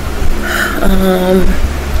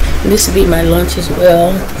 This will be my lunch as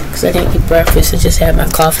well, because I didn't eat breakfast. I just had my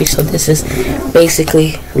coffee, so this is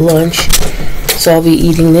basically lunch. So I'll be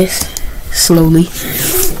eating this slowly,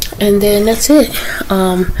 and then that's it.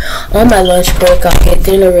 On my lunch break, I'll get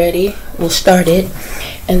dinner ready. We'll start it,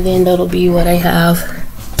 and then that'll be what I have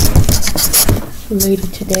later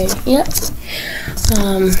today. Yep.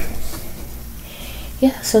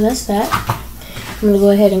 Yeah, so that's that. I'm gonna go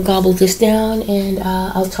ahead and gobble this down, and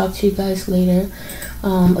I'll talk to you guys later.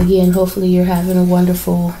 Again, hopefully you're having a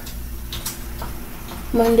wonderful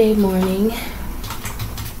Monday morning.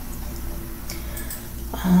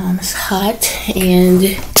 It's hot,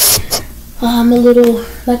 and I'm a little,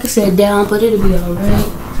 like I said, down, but it'll be all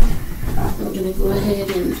right. I'm gonna go ahead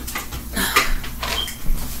and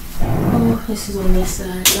oh, this is on this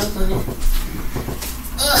side. Up on it.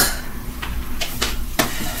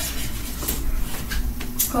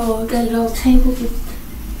 Oh, I got it all tangled with.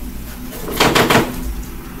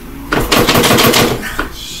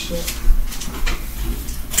 Oh, shit.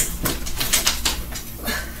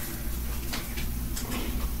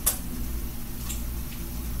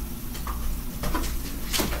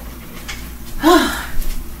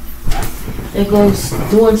 There goes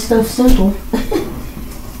doing stuff simple.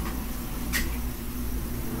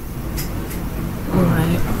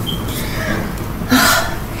 Alright.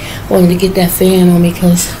 Wanted to get that fan on me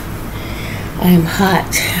because I am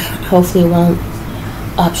hot. Hopefully it won't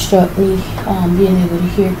obstruct me being able to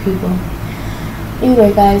hear people.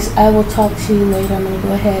 Anyway, guys, I will talk to you later. I'm going to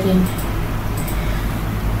go ahead and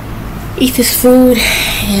eat this food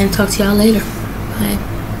and talk to y'all later. Bye.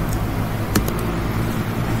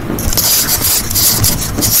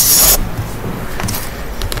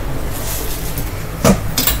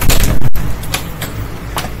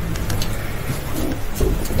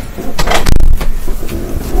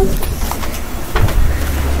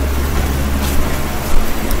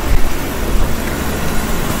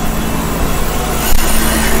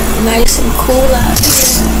 Nice and cool out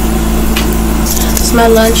here. It's my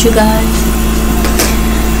lunch, you guys.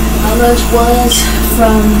 My lunch was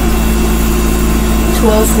from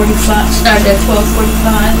 12:45. Started at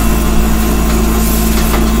 12:45.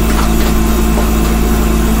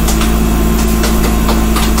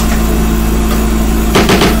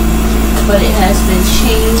 But it has been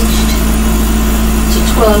changed to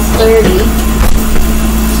 12:30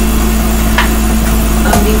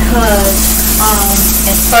 because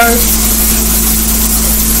at first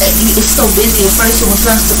it's so busy. At first it was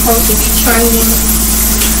not supposed to be training,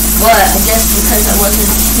 but I guess because I wasn't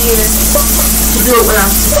here to do it when I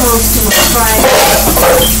was supposed to on Friday,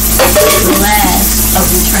 the last of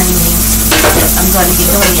the training, I'm going to be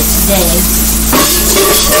doing it today.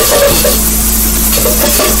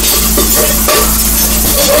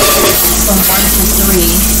 From 1 to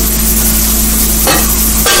 3.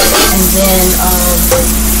 And then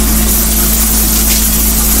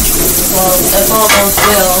well, if all goes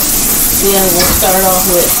well, then we'll start off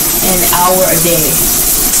with an hour a day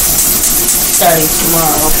starting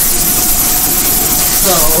tomorrow.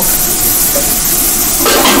 So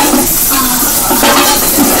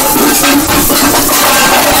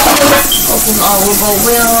hoping all will go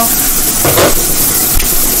well.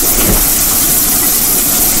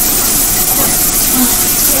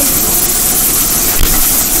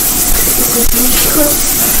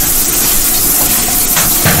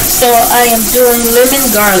 So I am doing lemon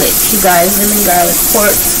garlic, you guys, lemon garlic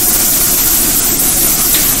pork.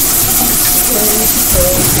 So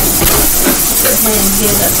go ahead and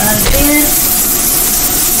get it up out of there.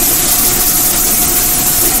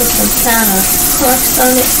 Put some kind of crust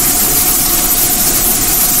on it.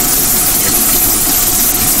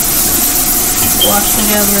 Wash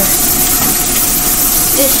whatever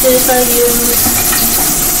dishes I use.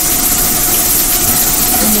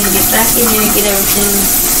 And then get back in there and get everything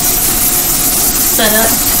set up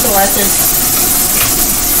so I can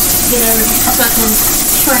get everything fucking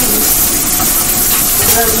trained.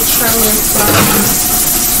 I'll be training from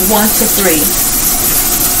 1 to 3.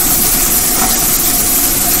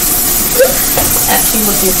 Actually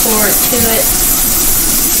looking forward to it.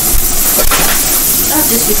 Not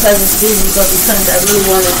just because it's busy, but because I really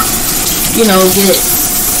want to, you know, get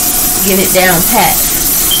it down pat.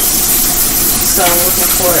 So I'm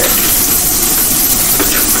looking forward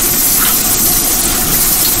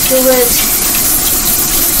to it.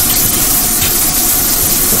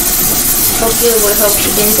 Hopefully it will help the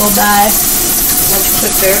day go by much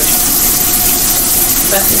quicker.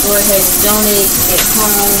 if I can go ahead and donate it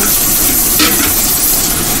home.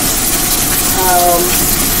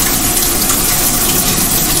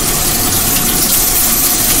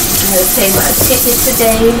 I'm going to pay my ticket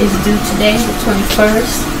today. It's due today, the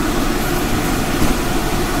 21st.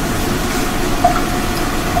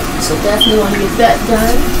 So definitely want to get that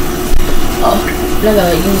done. Oh, I'm going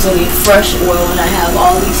to use a fresh oil when I have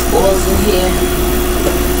all these oils in here.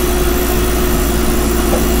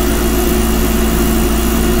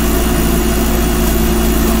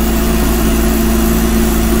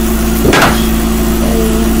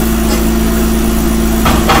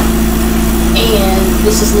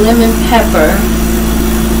 This is lemon pepper.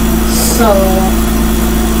 So,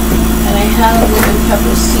 and I have lemon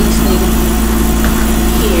pepper seasoning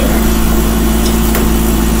here.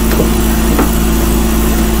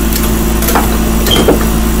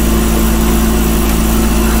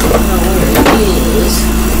 I don't know where it is.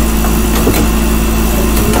 I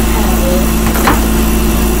do have it.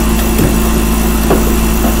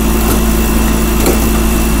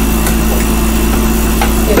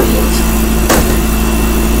 Here it is.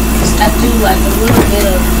 I do like a little bit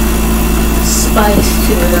of spice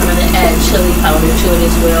to it. I'm going to add chili powder to it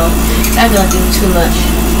as well. I'm not doing too much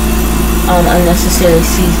unnecessary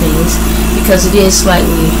seasonings because it is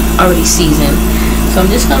slightly already seasoned. So I'm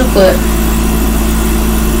just going to put a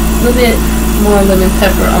little bit more lemon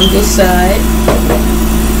pepper on this side.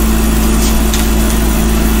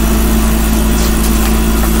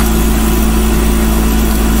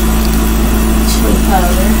 Chili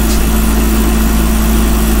powder.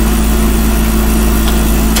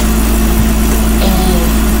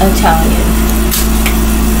 Italian.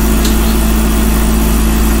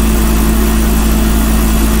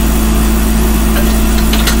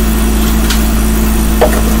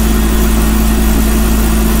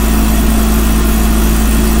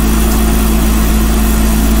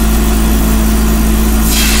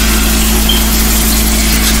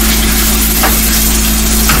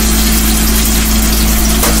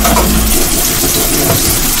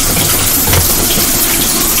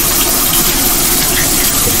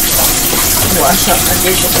 Wash up my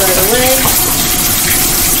dishes right away.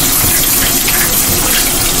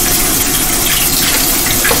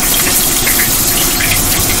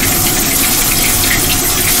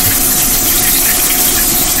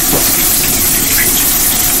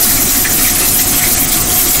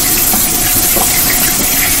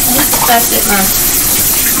 I expect that my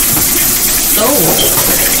stove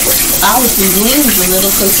obviously leans a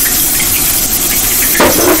little because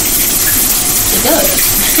it does.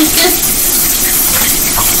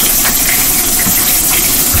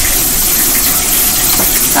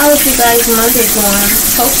 How is you guys Monday going?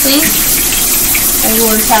 Hopefully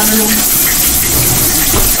everyone's having a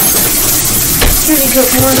pretty good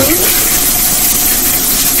morning.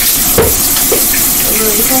 I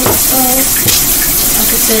really hope so. Like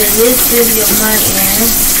I said, it is busy on my end.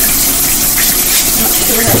 Not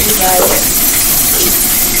sure how you guys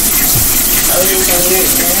are on your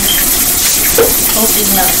end. Hopefully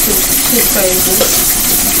not too crazy.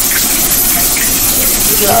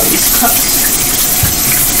 We get all these cups.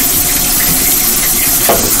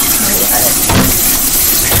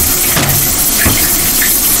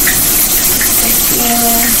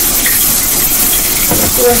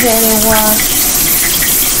 Go ahead and wash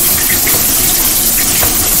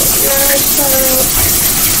rice out.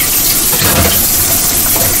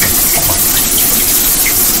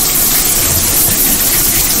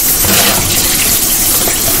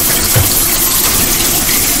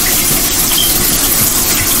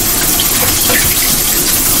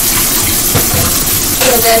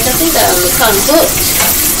 So guys, I think I'm become hooked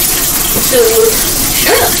to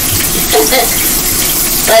shrimp.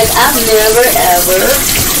 Like I've never ever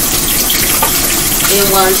been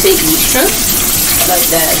one to eat shrimp like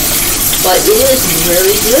that, but it is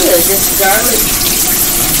really good. This garlic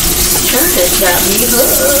shrimp has got me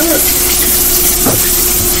hooked.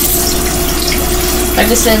 Like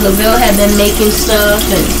I said, LaVille had been making stuff,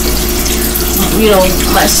 and you know,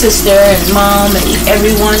 my sister and mom and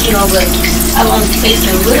everyone, you know, but I've only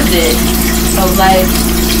tasted a little bit of like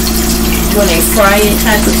when they fry it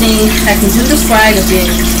type of thing. I can do the fried a bit,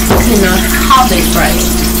 depending on how they fry it.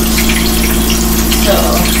 So,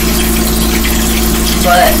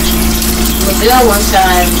 but LaVille one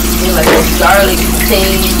time did like a garlic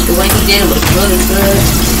thing. The way he did it was really good,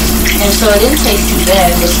 and so it didn't taste too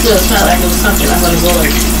bad. But still, it's not like it was something I'm gonna go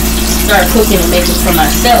and start cooking and making for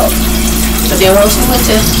myself. But then once we went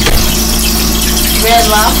to Red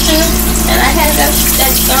Lobster, and I had that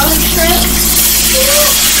garlic shrimp, you know,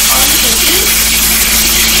 all you can eat.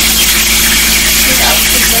 I was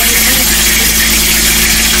just everything.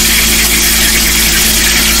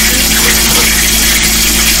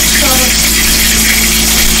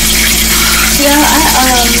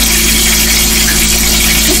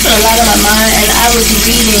 a lot on my mind, and I was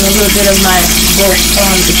reading a little bit of my book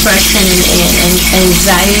on depression and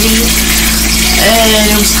anxiety,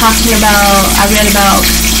 and it was talking about, I read about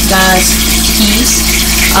God's peace,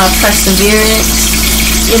 perseverance,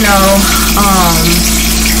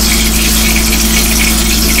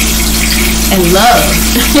 and love,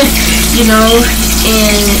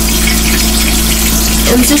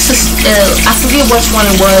 and just I forget which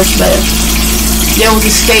one it was, but there was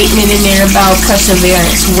a statement in there about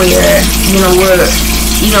perseverance where, when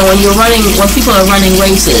people are running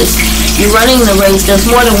races, you're running the race, there's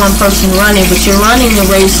more than one person running, but you're running the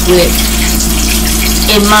race with,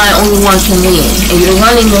 in mind, only one can win, and you're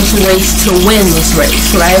running this race to win this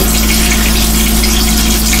race, right?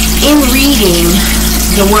 In reading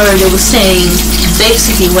the word, it was saying,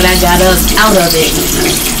 basically what I got out of it,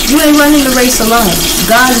 you ain't running the race alone.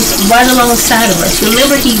 God is right alongside of us.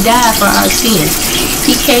 Remember, He died for our sins.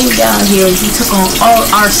 He came down here and He took on all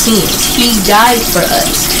our sins. He died for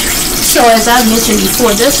us. So as I mentioned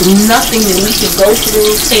before, there's nothing that we can go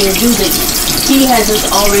through, say, or do that He has us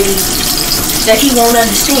already, that He won't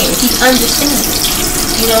understand. He understands it,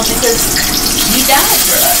 because He died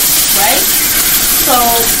for us, right? So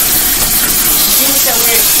things that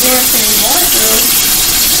we're experiencing and going through,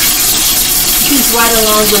 He's right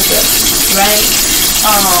along with us, right?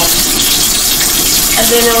 And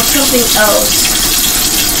then there was something else.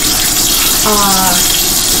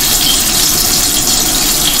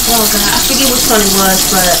 Oh God, I forget which one it was,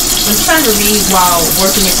 but I'm trying to read while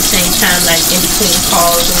working at the same time, like in between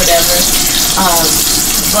calls or whatever.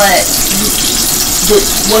 But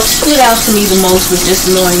what stood out to me the most was just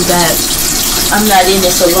knowing that I'm not in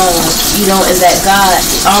this alone, and that God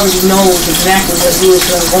already knows exactly what it is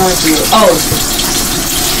that I'm going through. Oh,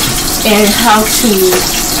 and how to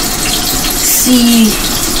see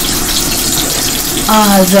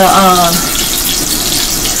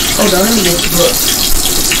hold on, let me get the book.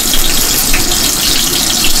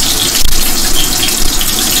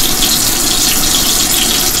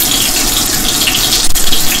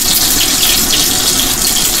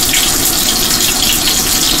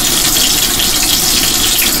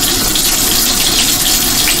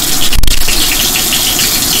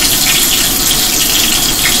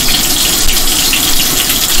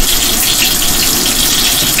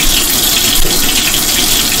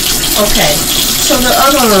 Okay, so the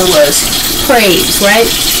other one was praise, right?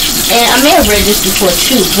 And I may have read this before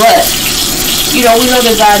too, but, we know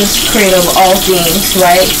that God is the creator of all things,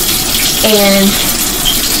 right? And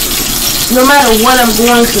no matter what I'm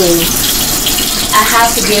going through, I have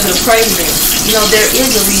to be able to praise Him. There is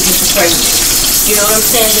a reason to praise Him. You know what I'm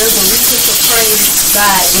saying? There's a reason to praise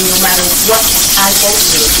God no matter what I go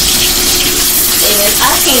through. And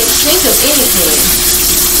I can't think of anything.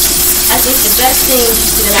 I think the best thing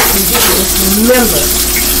that I can do is remember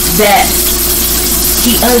that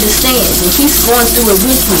He understands and He's going through it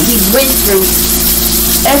with me. He went through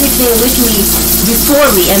everything with me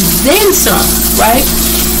before me and then some, right?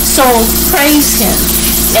 So praise Him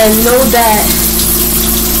and know that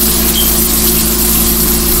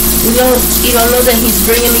know that He's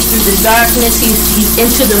bringing me through the darkness. He's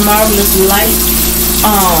into the marvelous light.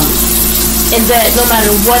 And that no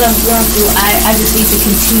matter what I'm going through, I just need to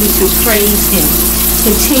continue to praise Him.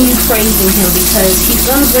 Continue praising Him because He's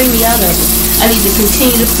going to bring me out of it. I need to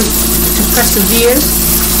continue to persevere,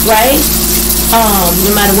 right?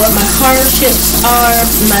 No matter what my hardships are,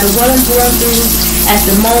 no matter what I'm going through at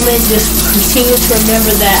the moment, just continue to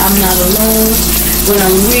remember that I'm not alone. When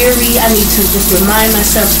I'm weary, I need to just remind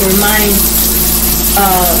myself to remember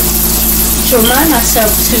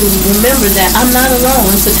that I'm not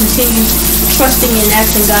alone, to continue trusting and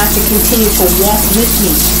asking God to continue to walk with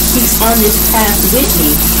me. He's on this path with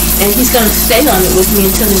me, and He's going to stay on it with me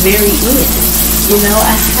until the very end.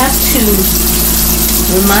 I have to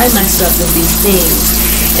remind myself of these things,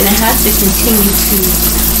 and I have to continue to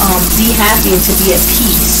be happy and to be at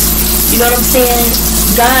peace. You know what I'm saying?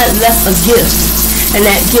 God left a gift, and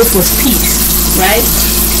that gift was peace, right?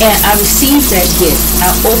 And I received that gift.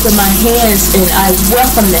 I open my hands and I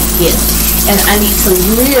welcome that gift. And I need to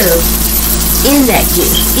live in that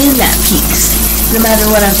gift, in that peace, no matter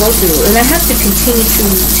what I go through. And I have to continue to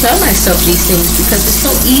tell myself these things because it's so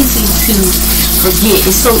easy to forget.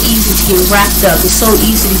 It's so easy to get wrapped up. It's so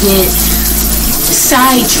easy to get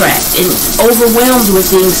sidetracked and overwhelmed with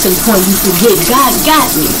things to the point you forget God got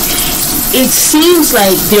me. It seems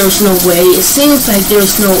like there's no way. It seems like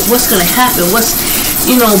there's no, what's going to happen? But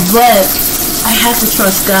I have to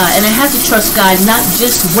trust God. And I have to trust God not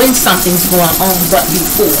just when something's going on, but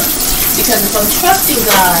before. Because if I'm trusting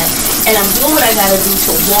God and I'm doing what I got to do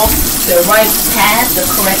to walk the right path, the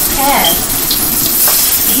correct path,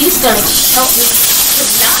 He's going to help me to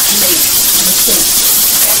not make mistakes.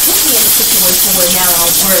 That put me in a situation where now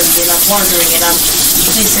I'm worried and I'm wondering and I'm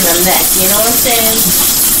this and I'm that. You know what I'm saying?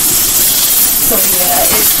 So yeah,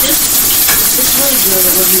 it's really good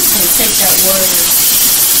when you can take that word and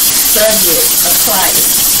study it, apply it.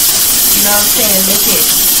 You know what I'm saying? Make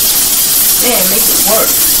it work.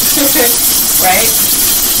 Right?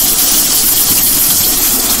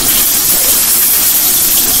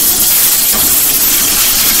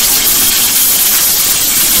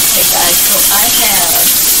 Okay guys, so I have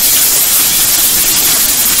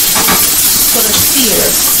put a sear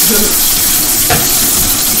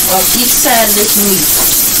on each side of this meat.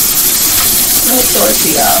 Let me show it to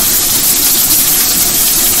y'all.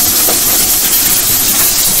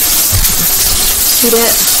 See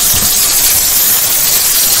that?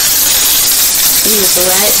 Beautiful,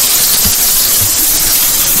 right?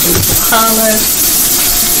 And the collar.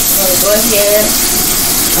 I'm gonna go ahead.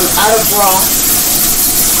 I'm out of broth.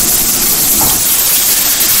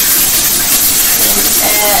 And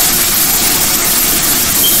add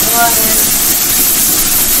water.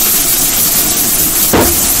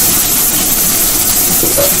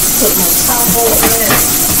 Put my towel in it.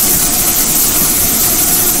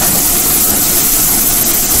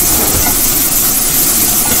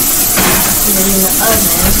 Put it in the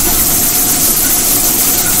oven.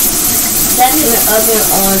 That in the oven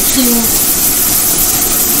on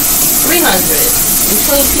 300.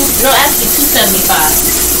 Between actually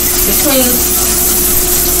 275. Between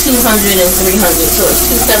 200 and 300. So it's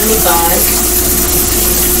 275.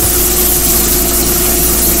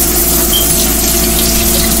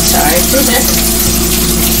 Sorry for that.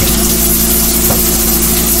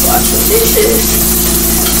 Wash the dishes.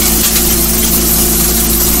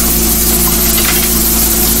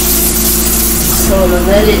 So I'm gonna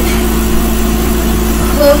let it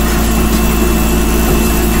cook.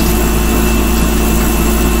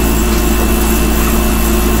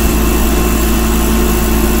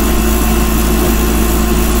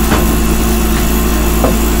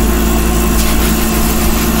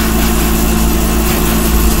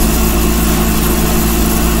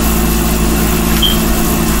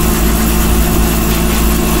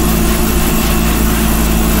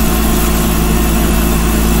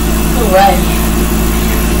 Right.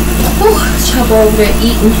 Whew, Chopper over there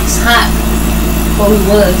eating. It's hot. Oh, he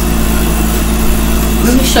was.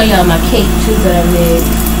 Let me show y'all my cake too that I made.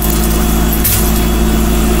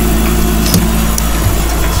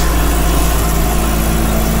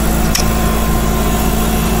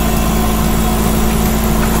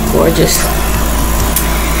 Gorgeous.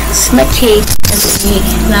 It's my cake I made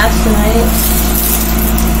last night.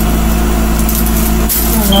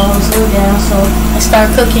 I was laying down, so I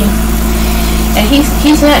started cooking. And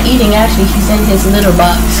he's not eating, actually. He's in his litter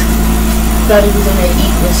box. Thought he was in there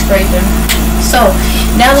eating and scraping. So,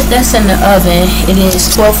 now that that's in the oven, it is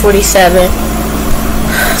 12:47.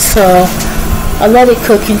 So, I'll let it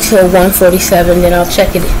cook until 1:47. Then I'll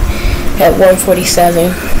check it at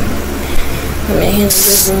 1:47. I'm in the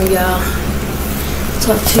living room, y'all.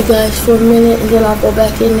 Talk to you guys for a minute, and then I'll go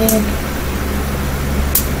back in there.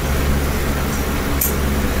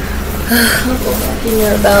 I'll go back in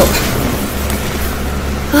there about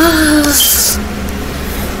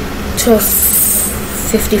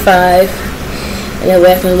 12:55, and that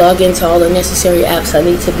way I can log into all the necessary apps I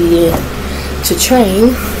need to be in to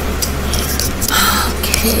train.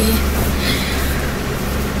 Okay.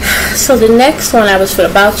 So the next one I was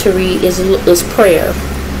about to read is prayer.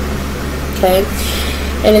 Okay.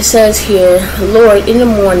 And it says here, Lord, in the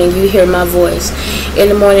morning you hear my voice. In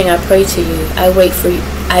the morning I pray to you. I wait for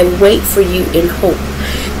you in hope.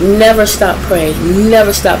 Never stop praying.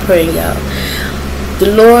 Never stop praying, y'all. The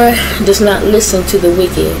Lord does not listen to the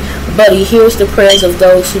wicked, but he hears the prayers of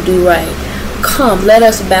those who do right. Come, let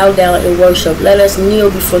us bow down and worship. Let us kneel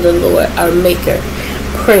before the Lord, our Maker.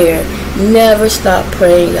 Prayer. Never stop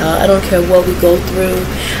praying, y'all. I don't care what we go through.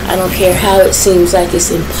 I don't care how it seems like it's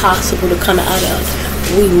impossible to come out of.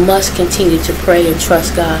 We must continue to pray and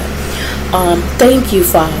trust God. Thank you,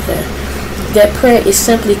 Father. That prayer is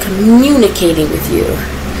simply communicating with you.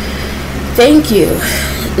 Thank you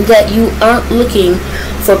that you aren't looking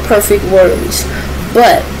for perfect words,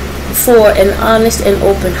 but for an honest and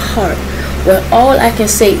open heart, where all I can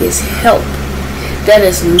say is help. That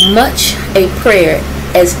is much a prayer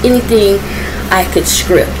as anything I could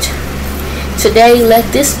script. Today,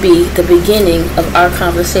 let this be the beginning of our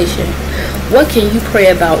conversation. What can you pray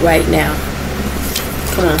about right now?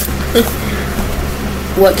 Come on.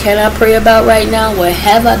 What can I pray about right now? What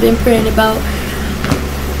have I been praying about?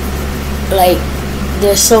 Like,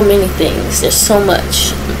 there's so many things. There's so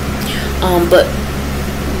much. But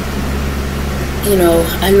You know,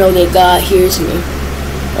 I know that God hears me.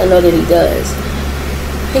 I know that He does.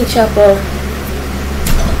 Hey, Chapo.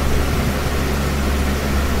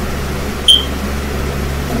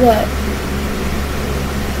 What?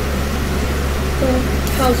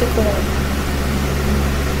 How's it going?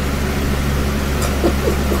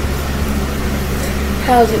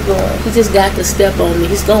 How's it going? He just got to step on me.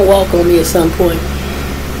 He's gonna walk on me at some point.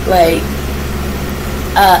 Like,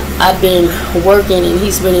 I've been working and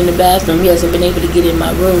he's been in the bathroom. He hasn't been able to get in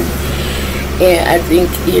my room. And I think,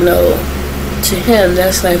 you know, to him,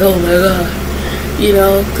 that's like, oh my God. You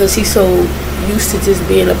know, because he's so used to just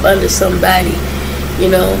being up under somebody, you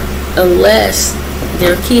know, unless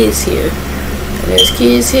there are kids here. And there's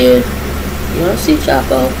kids here, you don't see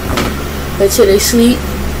Chapo until they sleep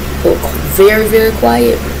or very, very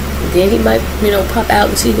quiet. Then he might, you know, pop out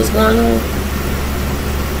and see what's going on.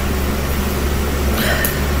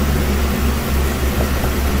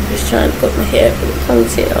 Just trying to put my hair in a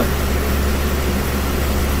ponytail.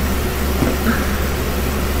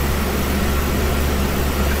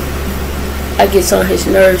 I get on his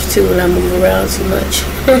nerves too when I move around too much.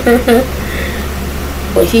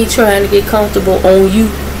 But he trying to get comfortable on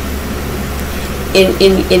you,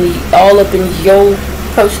 in all up in your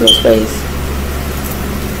personal space.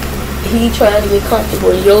 He trying to get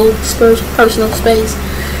comfortable in your personal space.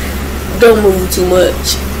 Don't move too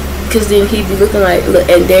much, because then he be looking like, look,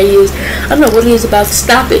 and there he is. I don't know what he is about to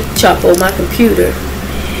stop it, Chapo, my computer.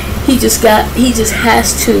 He just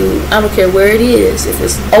has to, I don't care where it is, if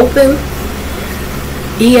it's open,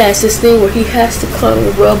 he has this thing where he has to come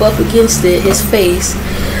and rub up against it, his face,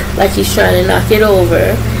 like he's trying to knock it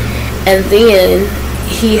over. And then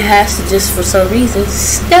he has to just, for some reason,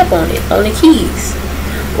 step on it, on the keys,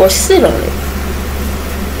 or sit on it.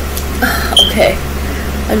 Okay,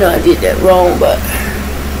 I know I did that wrong, but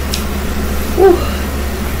whew.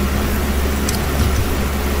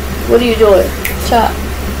 What are you doing, Chop?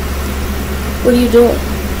 What are you doing?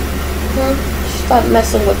 Stop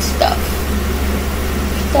messing with stuff.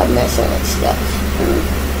 Stop messing with stuff.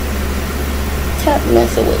 Stop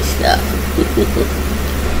messing with stuff.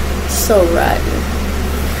 So rotten.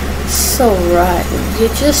 So rotten.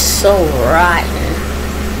 You're just so rotten.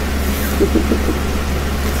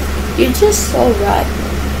 You're just so rotten.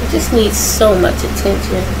 You just need so much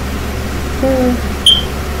attention.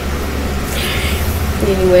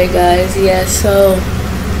 Anyway, guys, yeah, so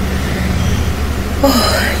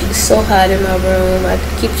it's so hot in my room. I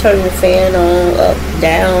keep turning the fan on, up,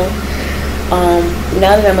 down.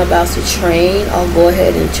 Now that I'm about to train, I'll go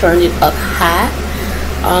ahead and turn it up high,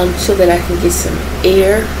 so that I can get some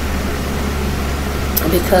air,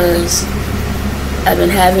 because I've been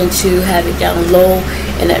having to have it down low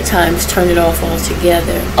and at times turn it off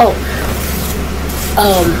altogether.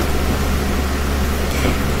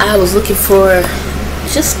 I was looking for,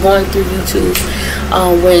 just going through YouTube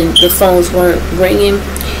when the phones weren't ringing,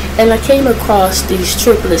 and I came across these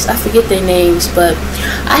triplets. I forget their names, but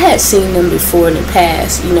I had seen them before in the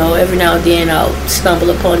past. You know, every now and then I'll stumble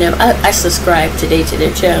upon them. I subscribed today to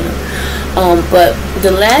their channel, but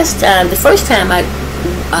the first time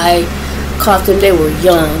I caught them, they were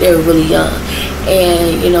young. They were really young,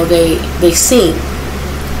 and you know, they sing.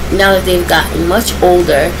 Now that they've gotten much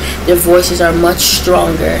older, their voices are much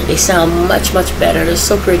stronger. They sound much, much better. They're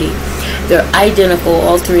so pretty. They're identical,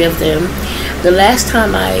 all three of them. The last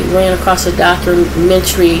time I ran across a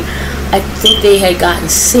documentary, I think they had gotten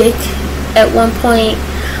sick at one point.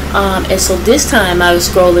 And so this time I was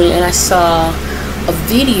scrolling and I saw a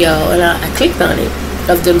video, and I clicked on it,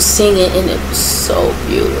 of them singing, and it was so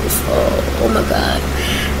beautiful. Oh my God.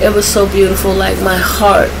 It was so beautiful. Like, my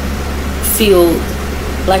heart felt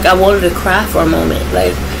like I wanted to cry for a moment.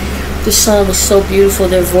 Like, the song was so beautiful.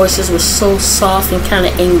 Their voices were so soft and kind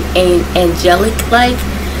of angelic, like,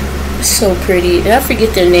 so pretty. And I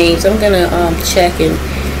forget their names. I'm gonna check, and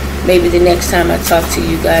maybe the next time I talk to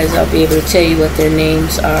you guys, I'll be able to tell you what their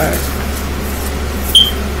names are.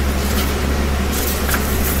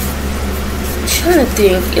 I'm trying to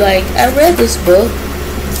think. Like, I read this book.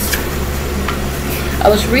 I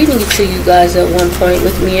was reading it to you guys at one point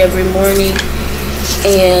with me every morning,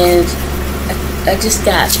 and I just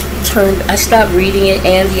got turned. I stopped reading it,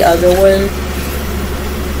 and the other one.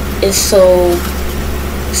 And so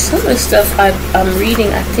some of the stuff I'm reading,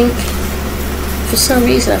 I think for some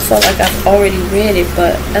reason I felt like I've already read it,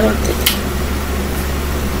 but I don't think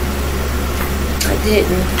I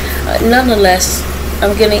didn't. Nonetheless,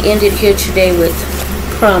 I'm gonna end it here today with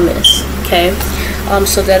Promise. Okay,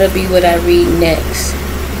 so that'll be what I read next.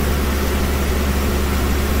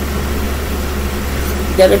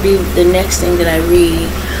 That'll be the next thing that I read.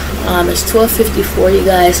 It's 12:54, you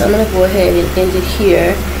guys. I'm gonna go ahead and end it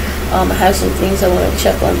here. I have some things I want to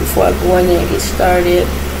check on before I go in there and get started.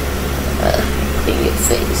 In your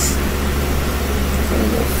face.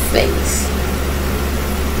 In your face.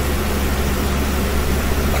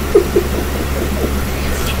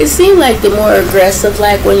 It seemed like the more aggressive,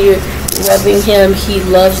 like when you're rubbing him, he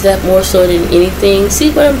loves that more so than anything. See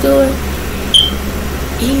what I'm doing?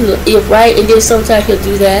 You're right, and then sometimes he'll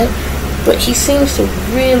do that. But he seems to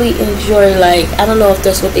really enjoy, like, I don't know if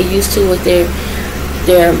that's what they used to with their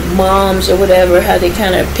moms or whatever, how they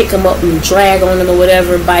kind of pick them up and drag on them or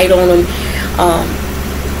whatever, bite on them,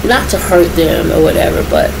 not to hurt them or whatever,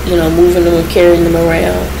 but, you know, moving them and carrying them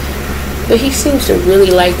around. But he seems to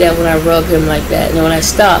really like that when I rub him like that. And when I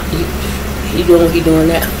stop, he doing what he doing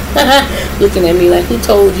now. Looking at me like, who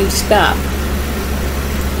told you to stop?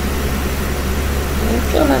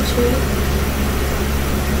 Feel my tree.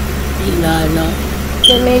 He nodding off.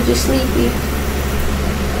 That made you sleepy.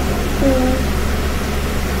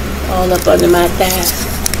 All up under my thigh.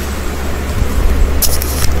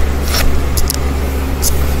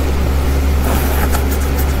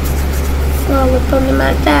 All up under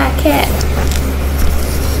my thigh, cat.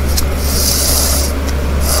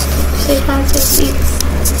 Say hi to sleep.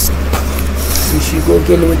 You should go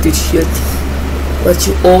get with this shit. But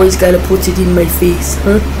you always gotta put it in my face,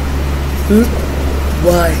 huh?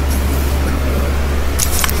 Why?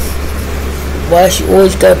 Why she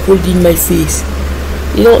always gotta put it in my face?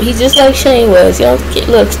 You know, he's just like Shane was. Y'all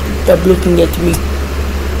look, stop looking at me.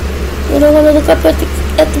 You don't wanna look up at the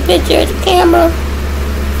picture, at the camera.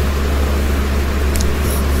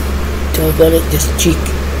 Talk about it, this chick.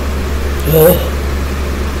 Oh.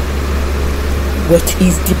 What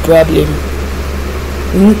is the problem?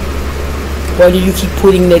 Why do you keep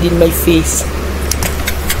putting that in my face?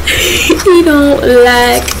 You don't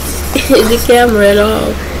like the camera at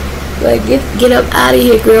all. Like, get up out of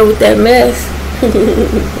here, girl, with that mess.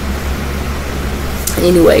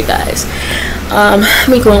 Anyway, guys, let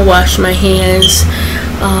me go and wash my hands.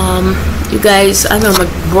 You guys, I know my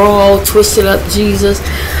bra all twisted up, Jesus.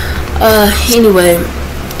 Anyway,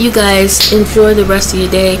 you guys enjoy the rest of your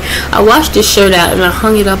day. I washed this shirt out and I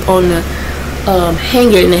hung it up on the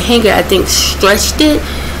hanger, and the hanger, I think, stretched it,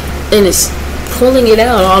 and it's pulling it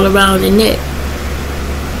out all around the neck.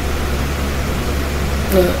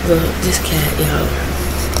 Look, this cat, y'all.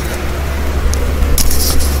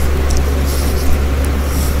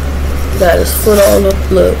 Got his foot all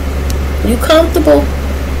up. Look, you comfortable?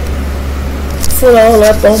 Foot all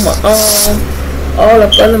up on my arm, all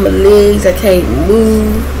up under my legs. I can't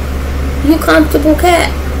move. You comfortable,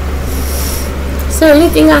 cat? Is there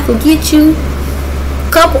anything I can get you?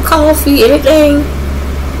 Cup of coffee, anything?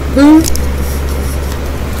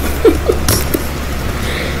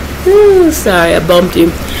 Ooh, sorry, I bumped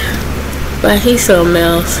him. But he's something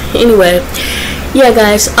else. Anyway, yeah,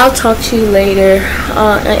 guys, I'll talk to you later.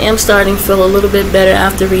 I am starting to feel a little bit better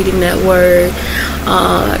after reading that word.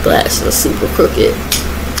 My glasses are super crooked.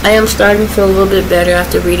 I am starting to feel a little bit better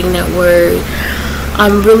after reading that word.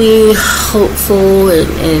 I'm really hopeful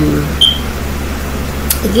and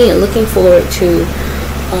again, looking forward to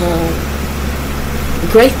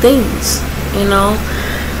great things, you know.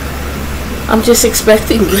 I'm just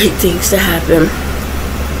expecting great things to happen,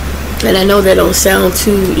 and I know that don't sound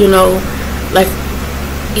too, you know, like,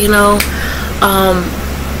 you know,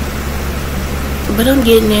 but I'm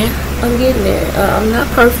getting there. I'm not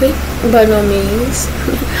perfect by no means.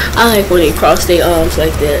 I like when they cross their arms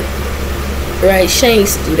like that, right? Shane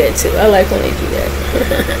used to do that too. I like when they do that.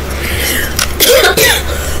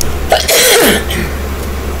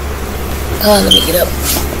 Oh, let me get up.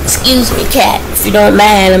 Excuse me, cat. If you don't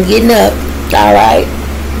mind, I'm getting up. Alright.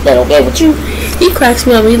 That okay with you? He cracks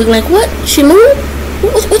me up and he look like, what? She moved?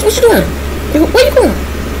 What you doing? Where you going?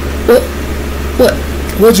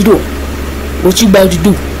 What you doing? What you about to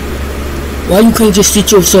do? Why you can't just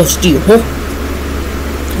sit yourself still, huh?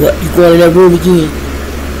 What? You going in that room again?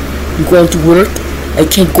 You going to work? I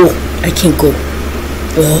can't go.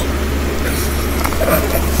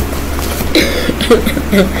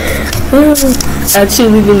 I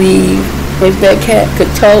truly believe if that cat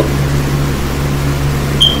could talk,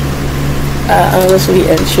 I honestly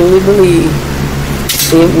and truly believe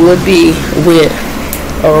it would be with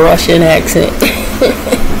a Russian accent.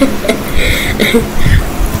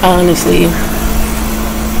 Honestly,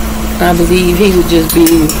 I believe he would just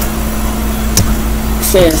be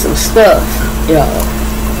saying some stuff, y'all.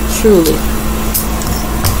 Truly.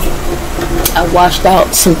 I washed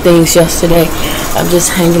out some things yesterday. I'm just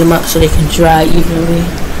hanging them up so they can dry evenly.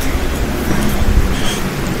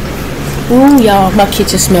 Ooh, y'all, my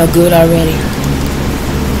kitchen smells good already.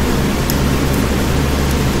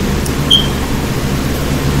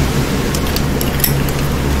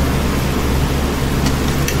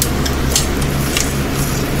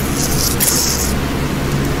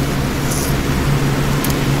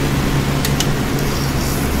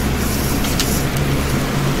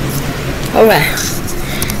 Alright,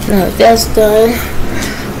 now that's done.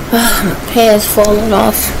 My pants falling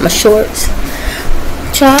off, my shorts.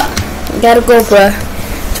 Chop, gotta go, bruh.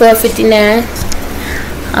 12:59.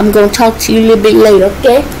 I'm gonna talk to you a little bit later,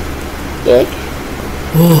 okay? Okay?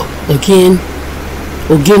 Oh, again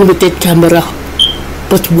with that camera.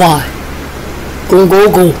 But why? Go.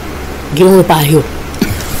 Get on up out here.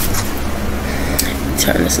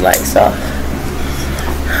 Turn this lights off.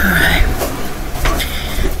 Alright.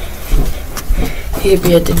 He'll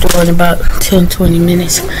be at the door in about 10-20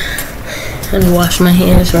 minutes. Let me wash my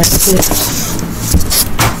hands right quick.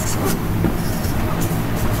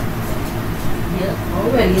 Yep,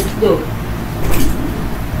 already, let's go.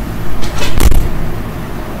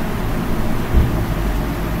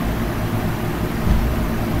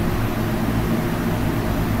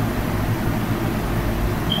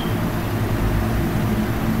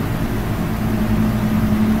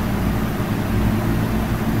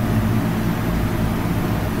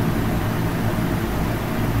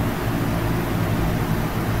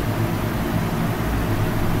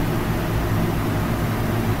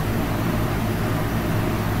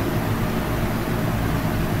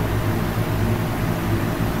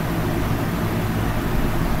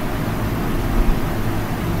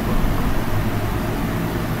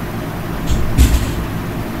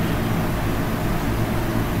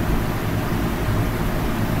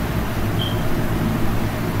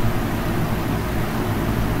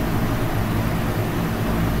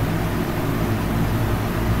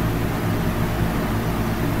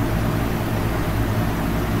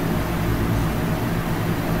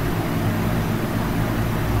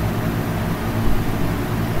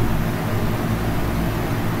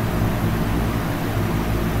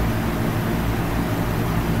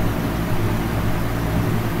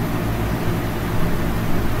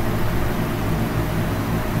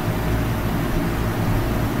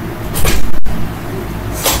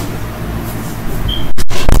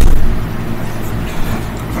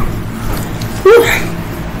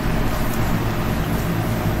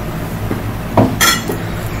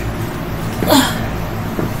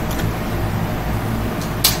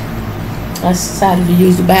 I decided to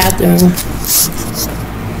use the bathroom.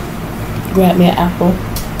 Grab me an apple.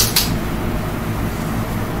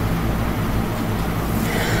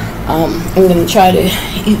 I'm gonna try to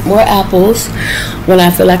eat more apples when I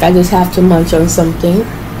feel like I just have to munch on something.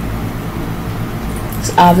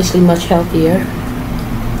 It's obviously much healthier.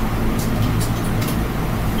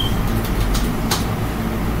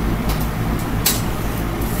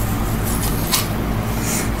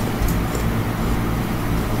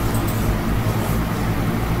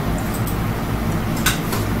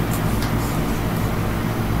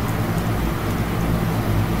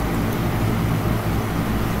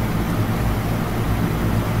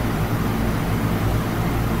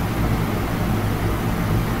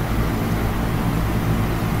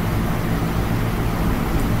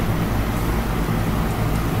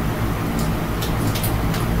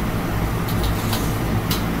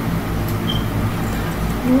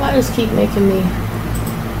 Why does keep making me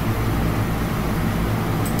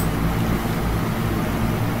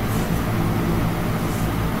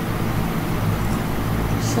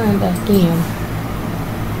sign back in?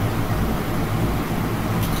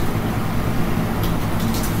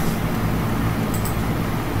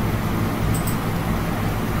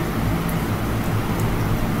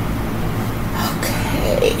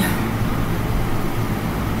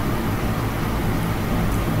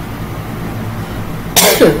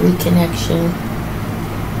 Reconnection.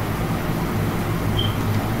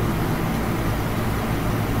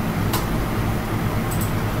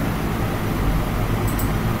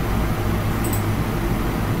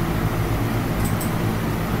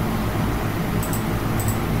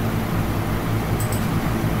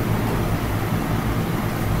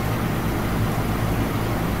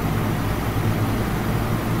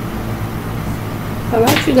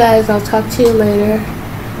 Alright, you guys, I'll talk to you later.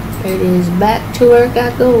 It is back to work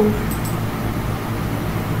I go.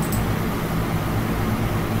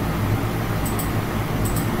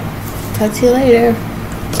 Talk to you later.